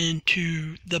getting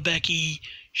into the Becky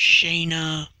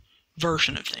Shayna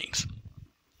version of things.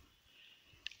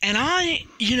 And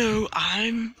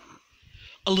I'm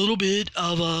a little bit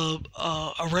of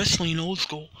a wrestling old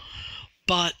school,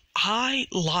 but I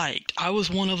was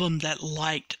one of them that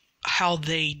liked how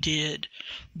they did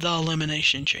the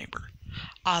Elimination Chamber.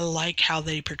 I liked how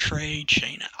they portrayed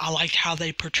Shayna. I liked how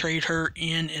they portrayed her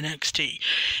in NXT.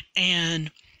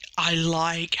 And I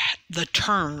like the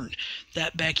turn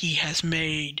that Becky has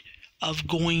made of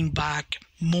going back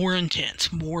more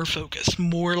intense, more focused,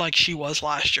 more like she was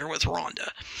last year with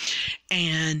Ronda.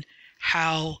 And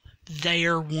how they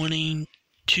are wanting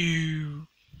to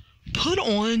put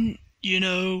on,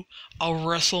 a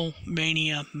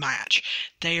WrestleMania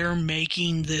match. They are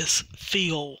making this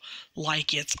feel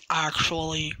like it's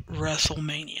actually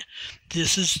WrestleMania.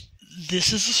 This is a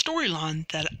storyline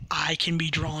that I can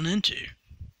be drawn into.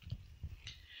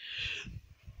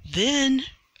 Then,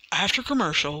 after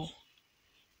commercial,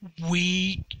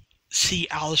 we see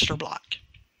Aleister Black.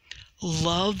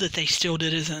 Love that they still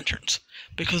did his entrance,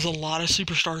 because a lot of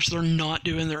superstars, they're not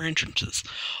doing their entrances.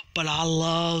 But I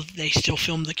love they still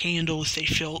filmed the candles. They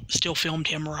still filmed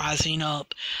him rising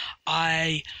up.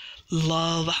 I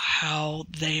love how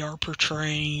they are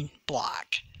portraying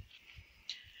Black.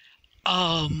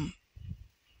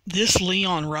 This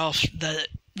Leon Ruff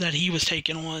that he was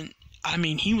taking on, I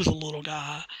mean, he was a little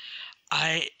guy.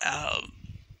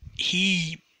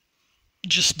 He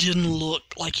just didn't look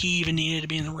like he even needed to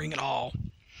be in the ring at all.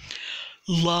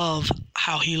 Love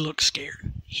how he looked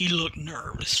scared. He looked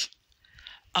nervous.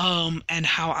 And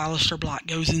how Aleister Black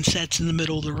goes and sits in the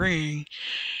middle of the ring.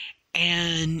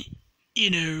 And,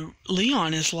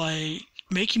 Leon is like,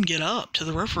 make him get up to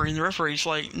the referee. And the referee's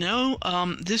like, no,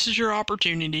 this is your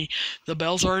opportunity. The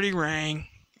bell's already rang.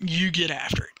 You get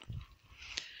after it.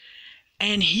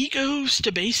 And he goes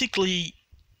to basically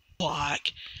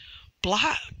Black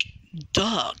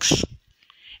ducks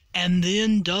and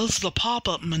then does the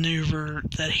pop-up maneuver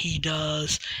that he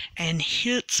does and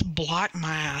hits Black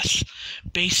Mass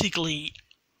basically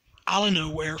out of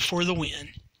nowhere for the win.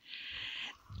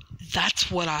 That's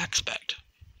what I expect.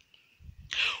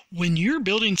 When you're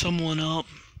building someone up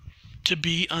to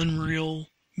be unreal,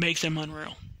 make them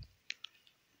unreal.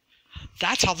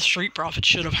 That's how the Street Profits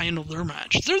should have handled their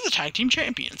match. They're the tag team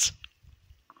champions.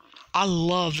 I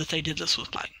love that they did this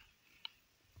with Black.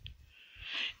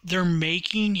 They're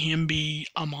making him be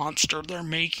a monster. They're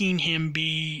making him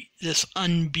be this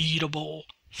unbeatable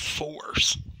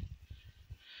force.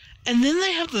 And then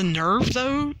they have the nerve,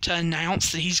 though, to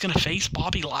announce that he's going to face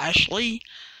Bobby Lashley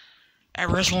at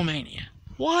WrestleMania.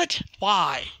 What?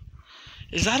 Why?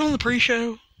 Is that on the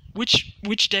pre-show?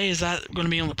 Which day is that going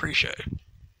to be on the pre-show?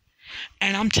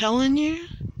 And I'm telling you,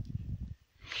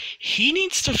 he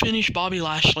needs to finish Bobby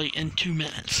Lashley in 2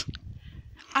 minutes.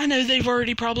 I know they've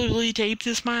already probably taped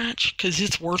this match because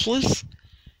it's worthless.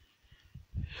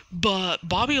 But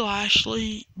Bobby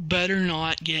Lashley better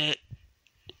not get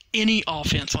any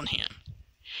offense on him.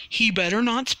 He better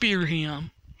not spear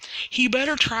him. He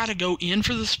better try to go in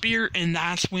for the spear, and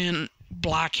that's when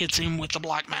Black hits him with the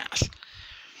Black Mass.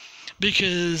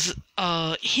 Because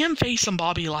him facing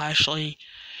Bobby Lashley,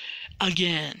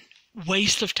 again,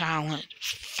 waste of talent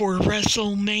for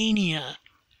WrestleMania.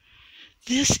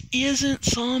 This isn't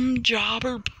some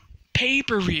jobber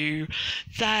pay-per-view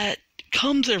that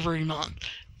comes every month.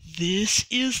 This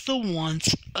is the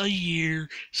once-a-year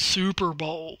Super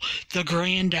Bowl, the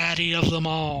granddaddy of them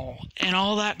all, and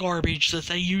all that garbage that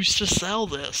they used to sell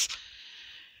this.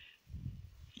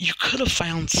 you could have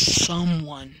found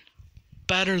someone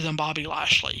better than Bobby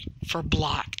Lashley for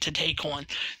Black to take on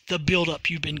the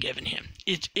build-up you've been giving him.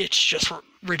 It's just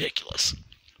ridiculous.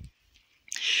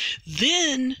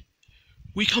 Then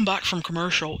we come back from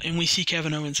commercial and we see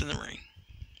Kevin Owens in the ring.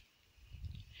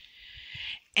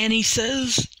 And he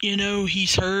says,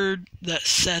 he's heard that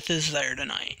Seth is there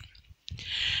tonight.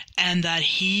 And that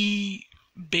he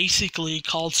basically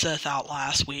called Seth out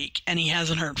last week and he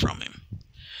hasn't heard from him.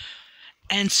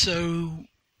 And so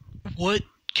what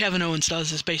Kevin Owens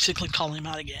does is basically call him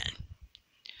out again.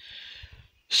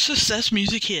 So Seth's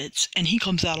music hits and he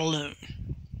comes out alone,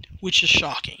 which is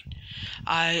shocking.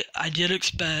 I did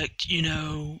expect,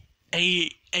 AOP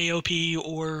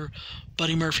or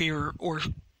Buddy Murphy or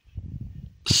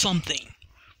something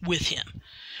with him.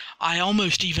 I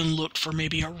almost even looked for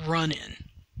maybe a run-in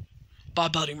by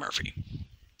Buddy Murphy.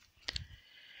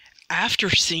 After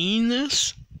seeing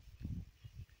this,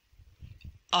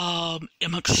 I'm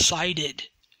excited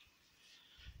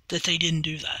that they didn't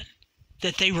do that.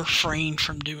 That they refrained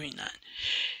from doing that.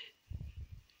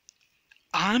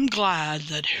 I'm glad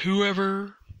that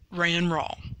whoever ran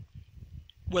Raw,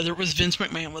 whether it was Vince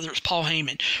McMahon, whether it was Paul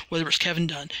Heyman, whether it was Kevin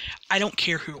Dunn, I don't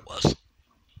care who it was.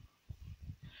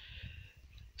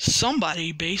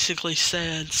 Somebody basically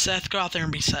said, Seth, go out there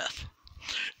and be Seth.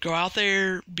 Go out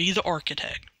there, be the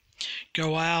architect.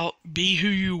 Go out, be who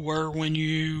you were when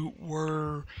you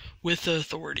were with the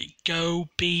Authority. Go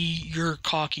be your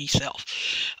cocky self.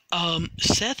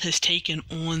 Seth has taken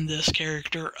on this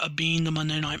character of being the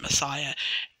Monday Night Messiah,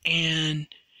 and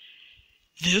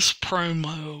this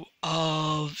promo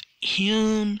of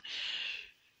him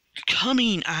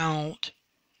coming out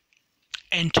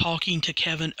and talking to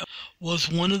Kevin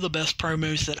was one of the best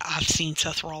promos that I've seen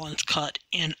Seth Rollins cut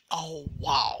in a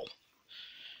while.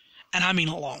 And I mean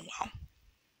a long while.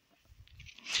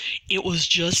 It was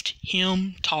just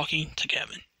him talking to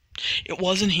Kevin. It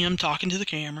wasn't him talking to the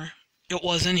camera. It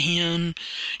wasn't him,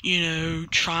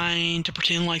 trying to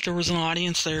pretend like there was an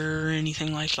audience there or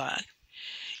anything like that.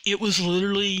 It was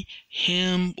literally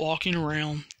him walking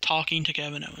around talking to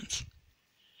Kevin Owens.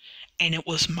 And it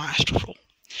was masterful.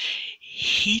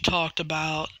 He talked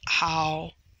about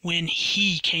how when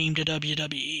he came to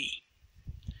WWE,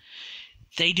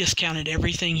 they discounted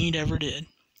everything he'd ever did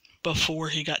before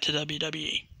he got to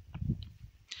WWE.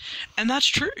 And that's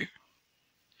true.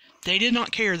 They did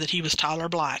not care that he was Tyler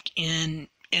Black in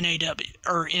NAW,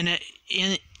 or in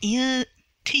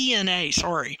TNA,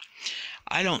 sorry.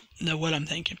 I don't know what I'm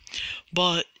thinking.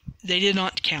 But they did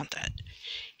not count that.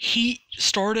 He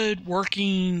started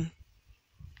working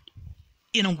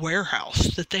in a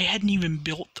warehouse that they hadn't even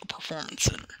built the Performance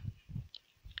Center.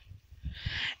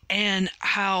 And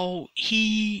how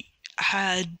he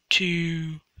had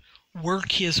to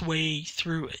work his way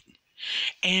through it.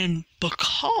 And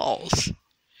because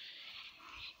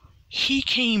he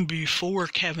came before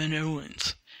Kevin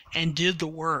Owens and did the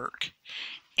work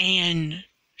and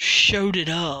showed it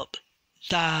up,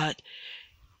 that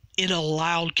it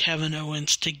allowed Kevin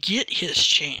Owens to get his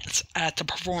chance at the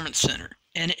Performance Center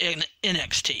and in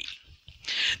NXT.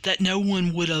 That no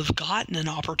one would have gotten an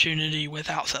opportunity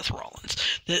without Seth Rollins.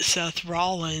 That Seth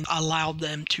Rollins allowed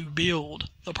them to build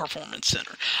the Performance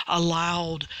Center.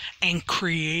 Allowed and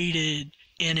created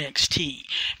NXT.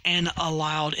 And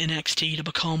allowed NXT to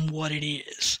become what it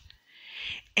is.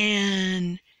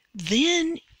 And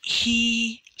then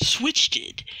he switched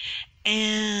it.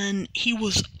 And he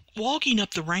was walking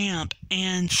up the ramp,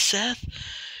 and Seth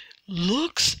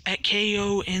looks at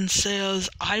KO and says,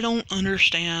 I don't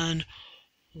understand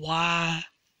why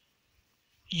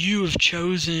you have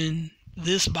chosen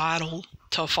this battle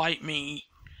to fight me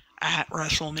at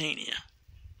WrestleMania.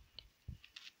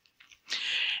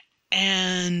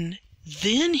 And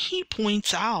then he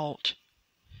points out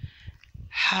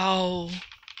how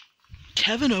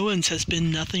Kevin Owens has been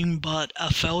nothing but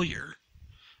a failure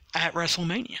at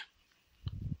WrestleMania.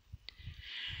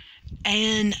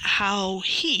 And how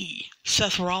he,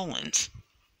 Seth Rollins,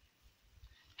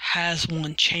 has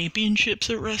won championships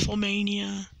at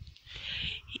WrestleMania,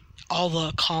 all the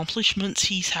accomplishments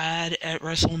he's had at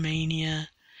WrestleMania,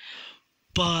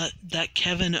 but that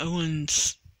Kevin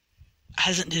Owens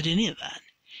hasn't did any of that.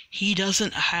 He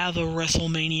doesn't have a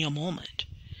WrestleMania moment.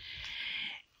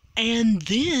 And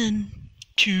then,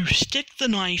 to stick the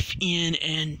knife in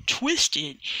and twist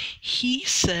it, he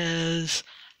says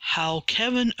how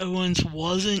Kevin Owens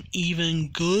wasn't even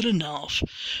good enough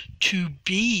to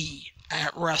be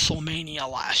at WrestleMania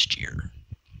last year.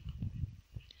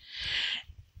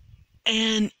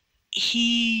 And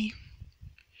he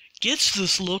gets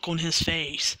this look on his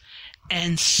face,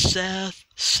 and Seth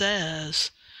says,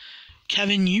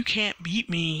 Kevin, you can't beat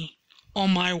me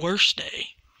on my worst day.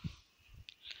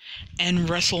 And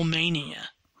WrestleMania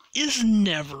is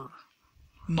never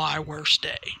my worst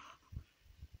day.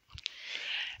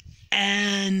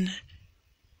 And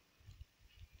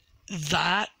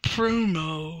that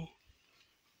promo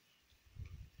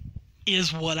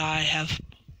is what I have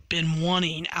been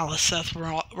wanting out of Seth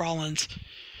Rollins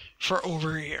for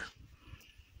over a year.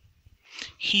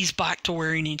 He's back to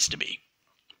where he needs to be.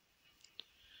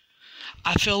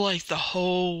 I feel like the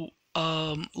whole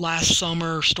last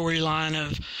summer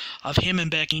storyline of him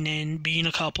and Becky and being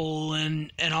a couple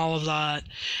and all of that,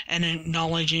 and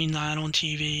acknowledging that on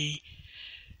TV,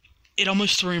 it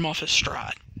almost threw him off his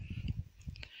stride.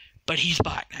 But he's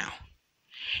back now.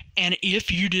 And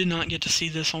if you did not get to see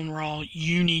this on Raw,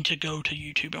 you need to go to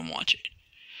YouTube and watch it,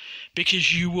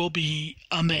 because you will be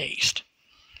amazed.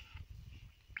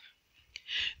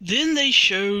 Then they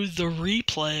showed the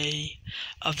replay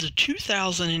of the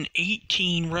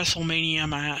 2018 WrestleMania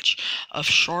match of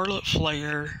Charlotte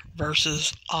Flair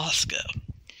versus Asuka.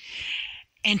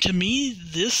 And to me,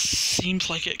 this seems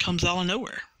like it comes out of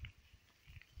nowhere.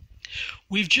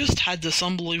 We've just had this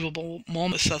unbelievable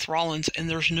moment with Seth Rollins, and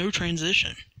there's no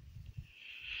transition.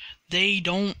 They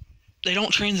don't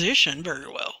transition very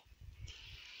well.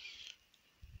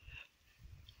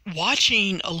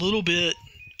 Watching a little bit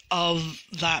of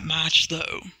that match,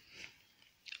 though,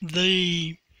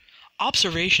 the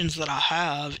observations that I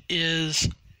have is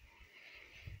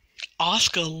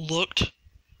Asuka looked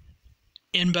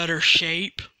in better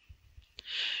shape.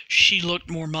 She looked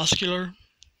more muscular.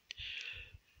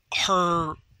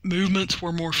 Her movements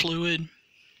were more fluid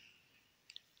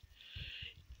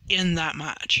in that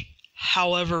match.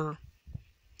 However,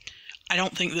 I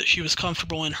don't think that she was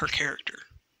comfortable in her character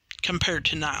compared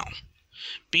to now.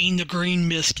 Being the green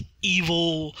mist,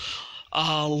 evil,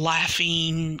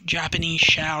 laughing, Japanese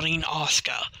shouting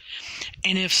Asuka.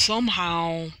 And if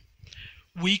somehow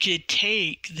we could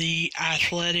take the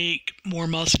athletic, more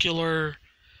muscular,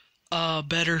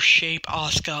 better shape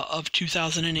Asuka of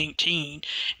 2018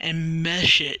 and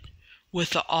mesh it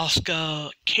with the Asuka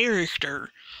character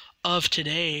of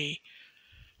today,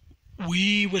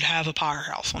 we would have a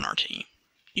powerhouse on our team.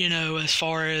 You know, as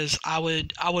far as I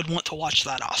would want to watch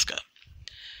that Asuka.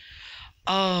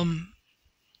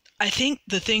 I think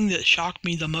the thing that shocked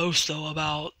me the most, though,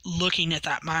 about looking at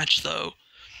that match, though,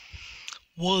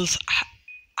 was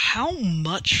how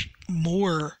much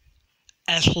more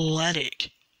athletic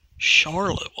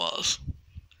Charlotte was.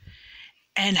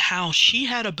 And how she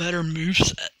had a better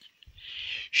moveset.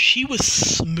 She was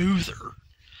smoother.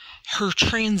 Her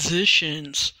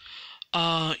transitions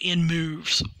in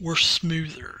moves were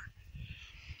smoother.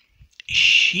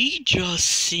 She just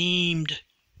seemed,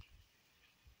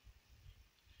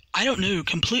 I don't know,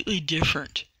 completely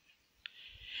different.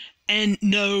 And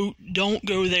no, don't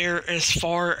go there as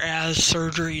far as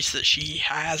surgeries that she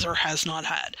has or has not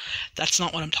had. That's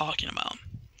not what I'm talking about.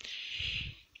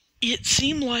 It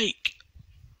seemed like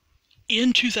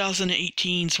in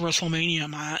 2018's WrestleMania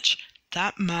match,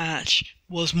 that match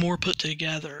was more put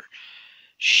together.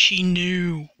 She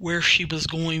knew where she was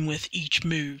going with each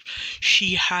move.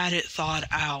 She had it thought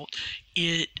out.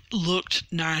 It looked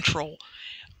natural.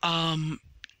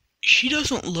 She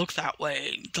doesn't look that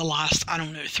way the last,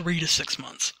 3 to 6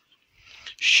 months.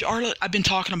 Charlotte, I've been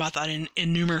talking about that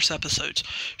in numerous episodes.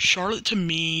 Charlotte, to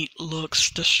me,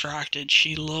 looks distracted.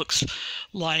 She looks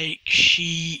like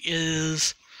she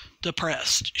is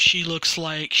depressed. She looks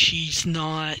like she's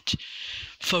not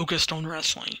focused on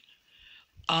wrestling.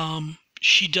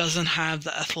 She doesn't have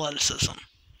the athleticism.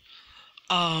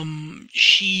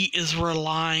 She is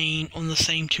relying on the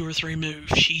same 2 or 3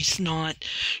 moves.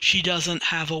 She doesn't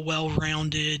have a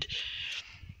well-rounded,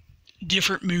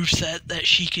 different moveset that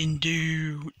she can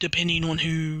do depending on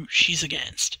who she's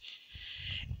against.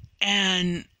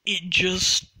 And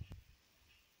it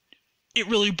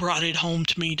really brought it home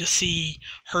to me to see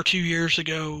her 2 years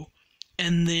ago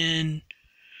and then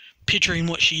picturing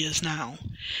what she is now.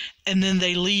 And then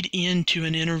they lead into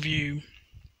an interview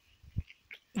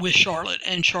with Charlotte,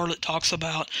 and Charlotte talks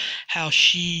about how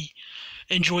she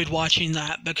enjoyed watching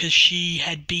that because she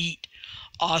had beat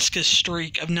Asuka's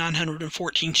streak of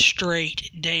 914 straight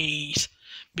days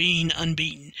being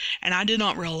unbeaten. And I did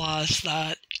not realize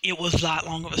that it was that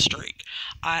long of a streak.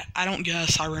 I don't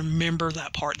guess I remember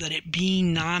that part, that it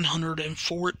being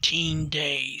 914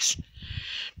 days.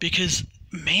 Because,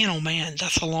 man, oh man,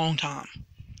 that's a long time.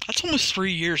 That's almost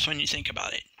 3 years when you think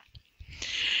about it.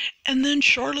 And then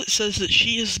Charlotte says that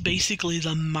she is basically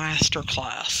the master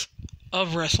class of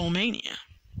WrestleMania.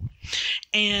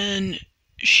 And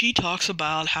she talks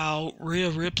about how Rhea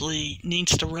Ripley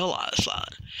needs to realize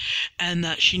that, and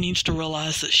that she needs to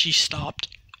realize that she stopped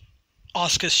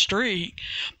Asuka's streak,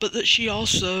 but that she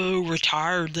also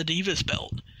retired the Divas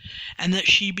belt, and that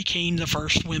she became the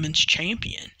first women's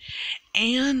champion,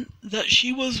 and that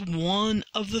she was one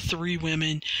of the 3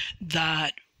 women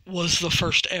that was the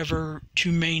first ever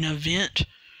to main event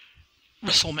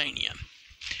WrestleMania.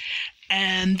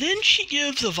 And then she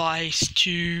gives advice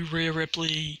to Rhea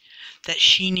Ripley that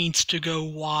she needs to go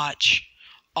watch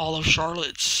all of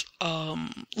Charlotte's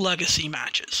legacy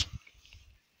matches.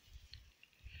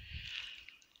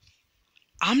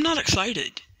 I'm not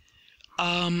excited.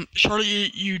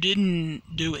 Charlotte, you didn't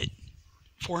do it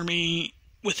for me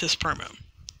with this promo.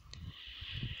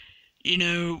 You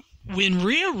know, when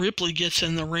Rhea Ripley gets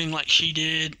in the ring like she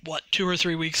did, 2 or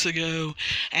 3 weeks ago,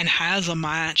 and has a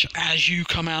match as you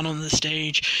come out on the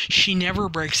stage, she never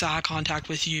breaks eye contact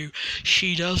with you.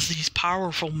 She does these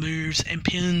powerful moves and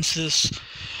pins this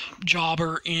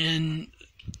jobber in,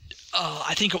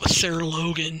 I think it was Sarah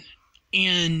Logan,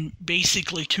 in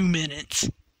basically 2 minutes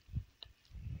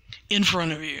in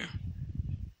front of you,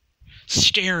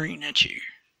 staring at you.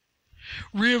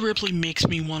 Rhea Ripley makes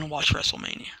me want to watch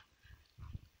WrestleMania.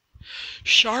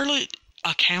 Charlotte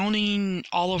accounting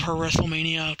all of her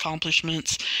WrestleMania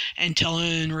accomplishments and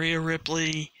telling Rhea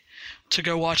Ripley to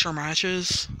go watch her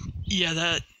matches, yeah,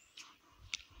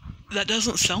 that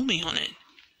doesn't sell me on it.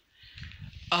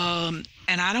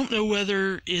 And I don't know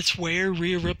whether it's where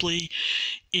Rhea Ripley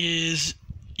is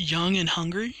young and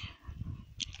hungry.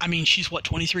 I mean, she's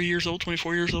 23 years old,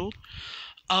 24 years old.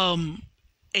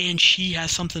 And she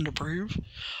has something to prove.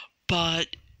 But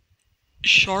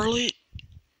Charlotte,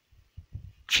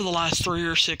 for the last 3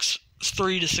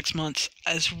 to 6 months,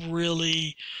 has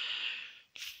really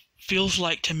feels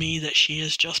like to me that she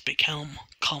has just become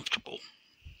comfortable.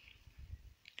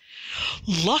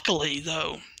 Luckily,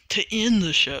 though, to end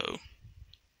the show,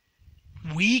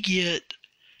 we get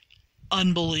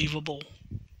unbelievable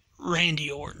Randy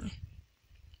Orton.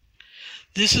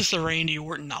 This is the Randy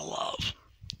Orton I love.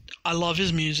 I love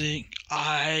his music.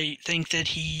 I think that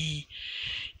he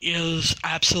is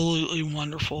absolutely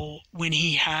wonderful when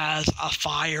he has a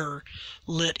fire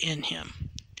lit in him.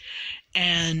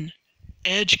 And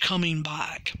Edge coming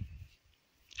back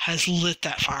has lit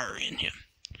that fire in him.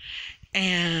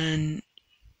 And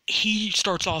he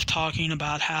starts off talking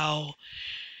about how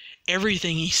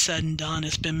everything he's said and done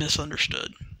has been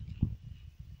misunderstood.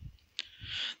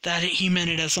 That he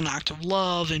meant it as an act of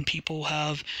love, and people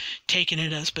have taken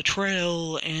it as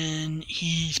betrayal, and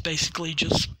he's basically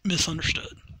just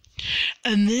misunderstood.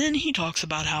 And then he talks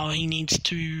about how he needs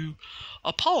to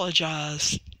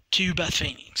apologize to Beth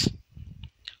Phoenix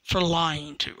for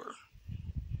lying to her.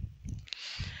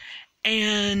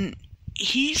 And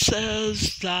he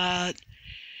says that,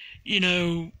 you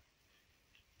know,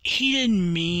 he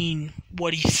didn't mean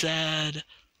what he said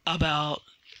about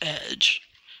Edge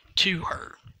to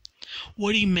her.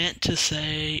 What he meant to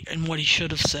say, and what he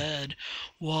should have said,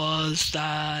 was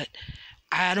that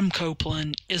Adam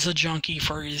Copeland is a junkie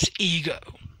for his ego.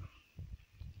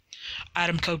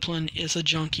 Adam Copeland is a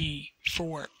junkie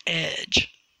for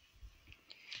Edge.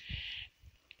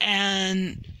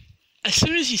 And as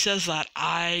soon as he says that,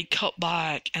 I cut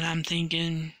back and I'm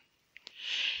thinking,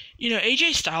 you know,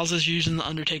 AJ Styles is using The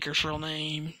Undertaker's real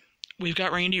name. We've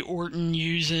got Randy Orton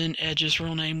using Edge's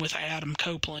real name with Adam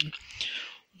Copeland.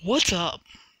 What's up?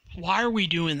 Why are we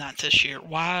doing that this year?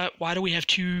 Why do we have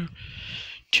two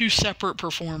separate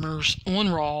performers on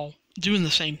Raw doing the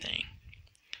same thing?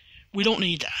 We don't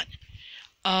need that.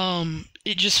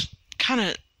 It just kind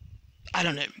of, I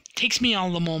don't know, takes me out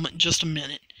of the moment just a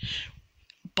minute.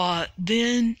 But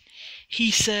then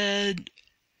he said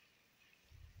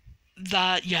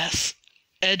that, yes,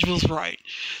 Edge was right,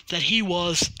 that he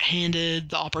was handed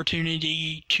the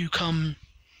opportunity to come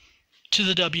to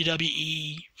the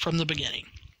WWE from the beginning.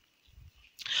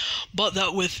 But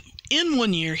that within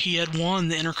 1 year, he had won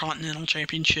the Intercontinental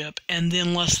Championship, and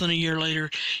then less than a year later,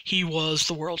 he was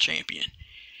the World Champion.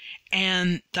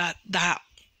 And that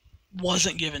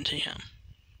wasn't given to him.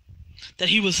 That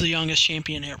he was the youngest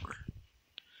champion ever.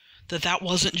 That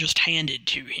wasn't just handed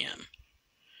to him.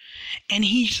 And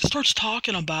he starts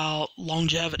talking about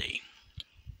longevity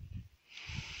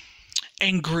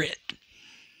and grit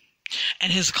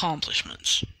and his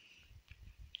accomplishments.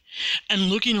 And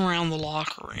looking around the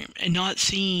locker room and not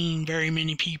seeing very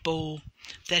many people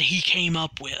that he came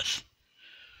up with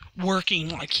working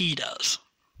like he does.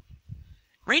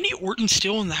 Randy Orton's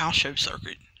still in the house show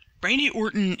circuit. Randy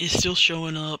Orton is still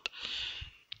showing up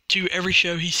to every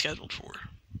show he's scheduled for.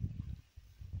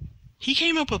 He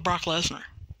came up with Brock Lesnar.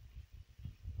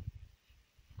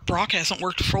 Brock hasn't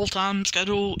worked a full-time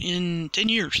schedule in 10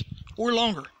 years or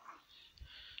longer.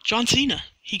 John Cena,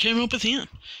 he came up with him.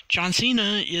 John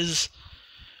Cena is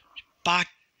back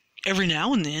every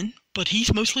now and then, but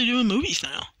he's mostly doing movies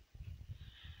now.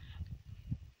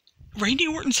 Randy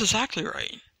Orton's exactly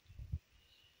right.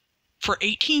 For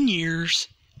 18 years,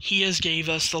 he has gave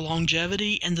us the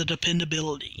longevity and the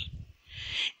dependability.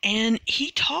 And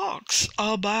he talks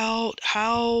about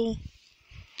how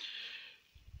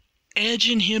Edge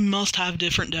and him must have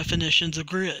different definitions of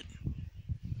grit.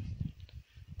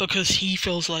 Because he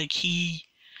feels like he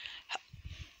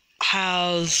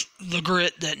has the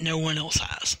grit that no one else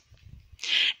has.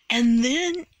 And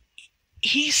then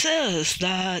he says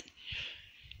that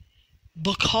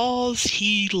because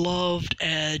he loved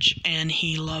Edge and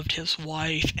he loved his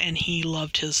wife and he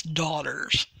loved his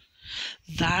daughters,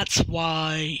 that's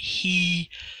why he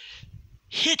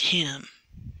hit him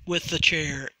with the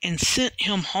chair and sent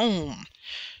him home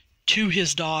to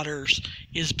his daughters,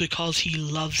 is because he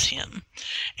loves him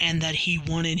and that he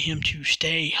wanted him to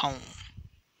stay home.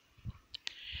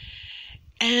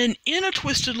 And in a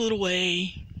twisted little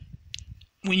way,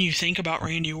 when you think about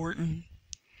Randy Orton,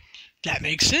 that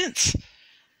makes sense.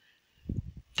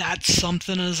 That's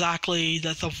something exactly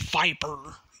that the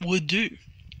Viper would do.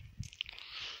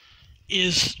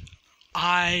 Is,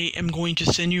 I am going to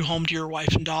send you home to your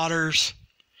wife and daughters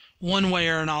one way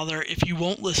or another. If you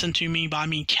won't listen to me by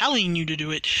me telling you to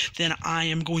do it, then I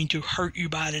am going to hurt you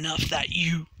bad enough that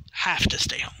you have to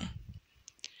stay home.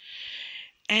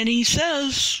 And he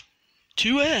says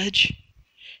to Edge,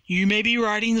 you may be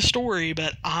writing the story,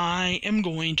 but I am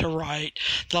going to write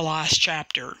the last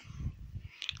chapter.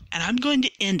 And I'm going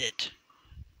to end it.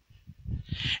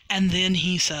 And then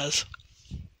he says,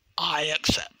 I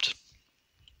accept.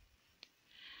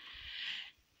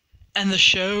 And the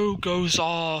show goes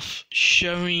off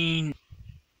showing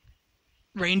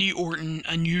Randy Orton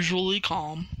unusually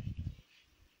calm,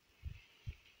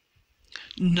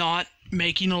 not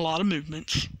making a lot of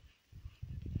movements,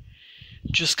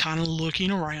 just kind of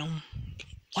looking around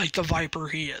like the Viper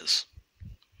he is.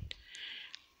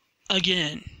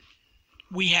 Again,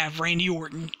 we have Randy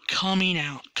Orton coming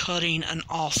out, cutting an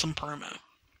awesome promo,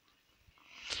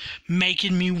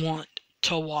 making me want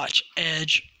to watch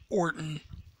Edge Orton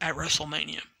at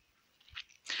WrestleMania.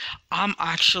 I'm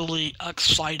actually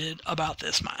excited about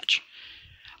this match.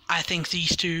 I think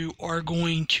these two are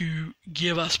going to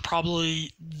give us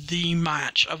probably the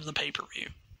match of the pay-per-view.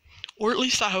 Or at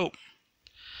least I hope.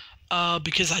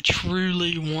 Because I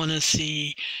truly want to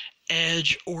see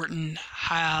Edge Orton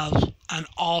have an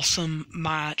awesome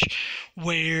match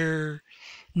where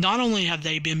not only have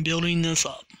they been building this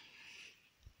up,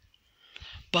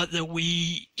 but that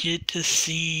we get to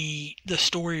see the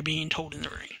story being told in the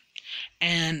ring.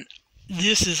 And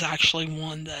this is actually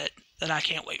one that I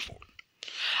can't wait for.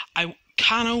 I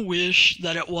kind of wish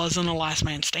that it wasn't a last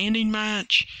man standing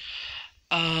match,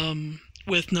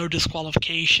 with no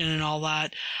disqualification and all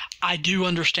that. I do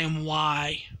understand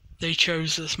why they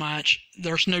chose this match.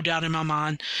 There's no doubt in my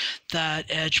mind that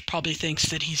Edge probably thinks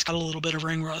that he's got a little bit of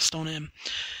ring rust on him,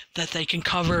 that they can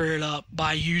cover it up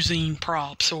by using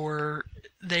props, or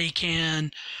they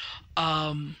can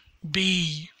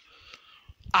be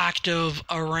active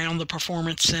around the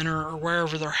Performance Center or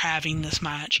wherever they're having this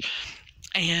match,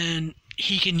 and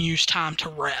he can use time to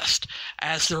rest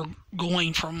as they're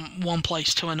going from one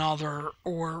place to another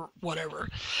or whatever.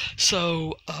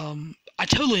 So I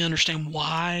totally understand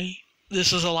why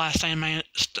this is a last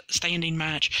standing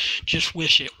match. Just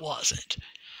wish it wasn't.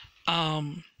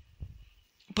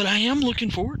 But I am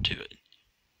looking forward to it.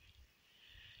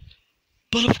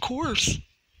 But of course,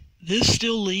 this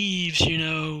still leaves,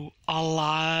 a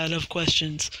lot of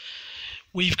questions.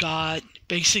 We've got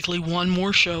basically one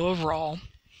more show of Raw.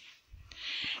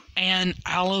 And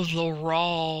out of the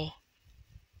Raw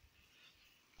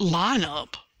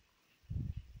lineup,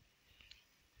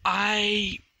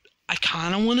 I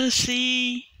kind of want to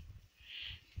see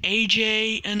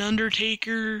AJ and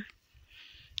Undertaker,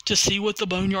 to see what the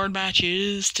Boneyard match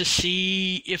is, to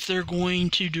see if they're going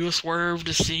to do a swerve,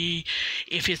 to see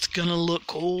if it's going to look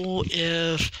cool,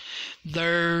 if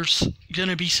there's going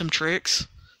to be some tricks.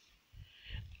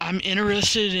 I'm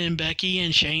interested in Becky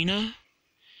and Shayna,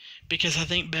 because I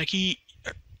think Becky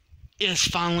is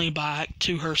finally back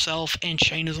to herself and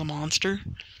Shayna's a monster.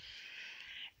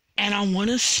 And I want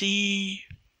to see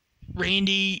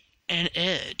Randy and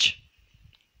Edge.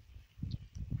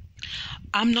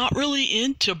 I'm not really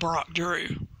into Brock Drew.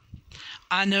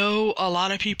 I know a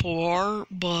lot of people are,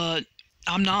 but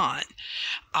I'm not.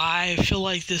 I feel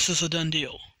like this is a done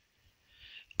deal.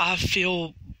 I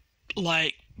feel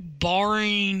like,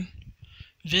 barring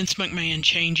Vince McMahon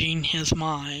changing his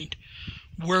mind,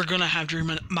 we're going to have Drew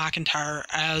McIntyre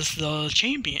as the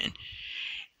champion.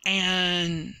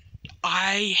 And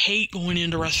I hate going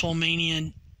into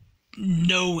WrestleMania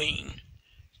knowing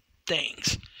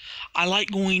things. I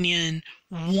like going in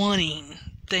wanting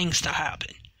things to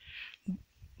happen.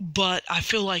 But I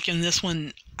feel like in this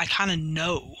one, I kind of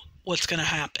know what's going to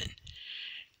happen.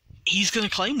 He's going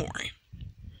to Claymore him.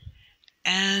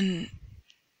 And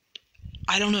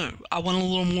I don't know. I want a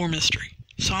little more mystery.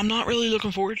 So I'm not really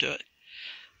looking forward to it.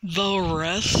 The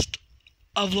rest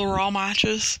of the Raw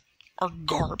matches are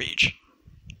garbage.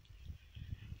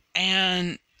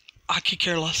 And I could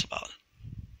care less about it.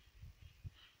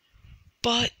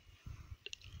 But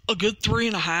a good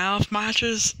 3.5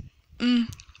 matches,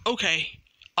 okay.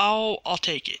 I'll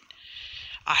take it.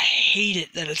 I hate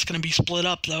it that it's going to be split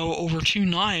up, though, over 2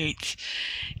 nights.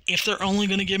 If they're only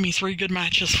going to give me 3 good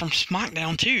matches from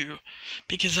SmackDown, too.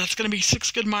 Because that's going to be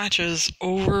 6 good matches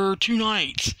over 2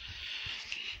 nights.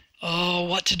 Oh,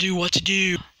 what to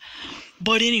do.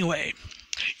 But anyway,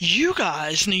 you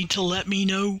guys need to let me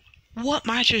know what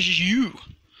matches you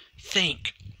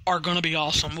think are going to be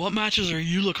awesome. What matches are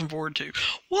you looking forward to?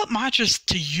 What matches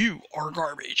to you are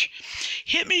garbage?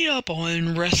 Hit me up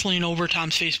on Wrestling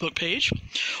Overtime's Facebook page,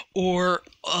 or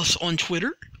us on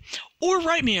Twitter, or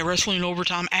write me at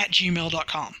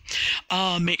wrestlingovertime@gmail.com.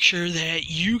 Make sure that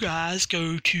you guys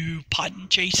go to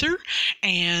Podchaser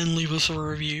and leave us a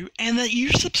review, and that you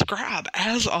subscribe,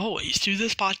 as always, to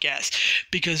this podcast,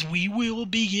 because we will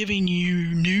be giving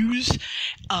you news,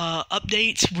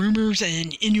 updates, rumors,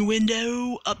 and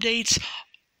innuendo updates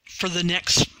for the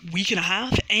next week and a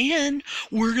half, and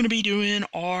we're going to be doing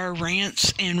our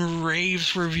Rants and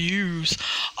Raves reviews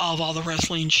of all the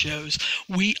wrestling shows.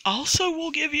 We also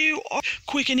will give you our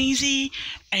quick and easy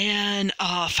and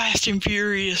fast and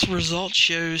furious results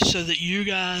shows, so that you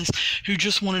guys who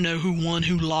just want to know who won,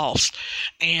 who lost,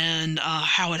 and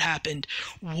how it happened,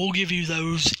 we'll give you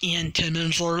those in 10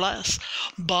 minutes or less.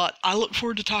 But I look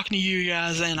forward to talking to you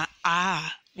guys, and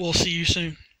I will see you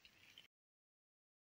soon.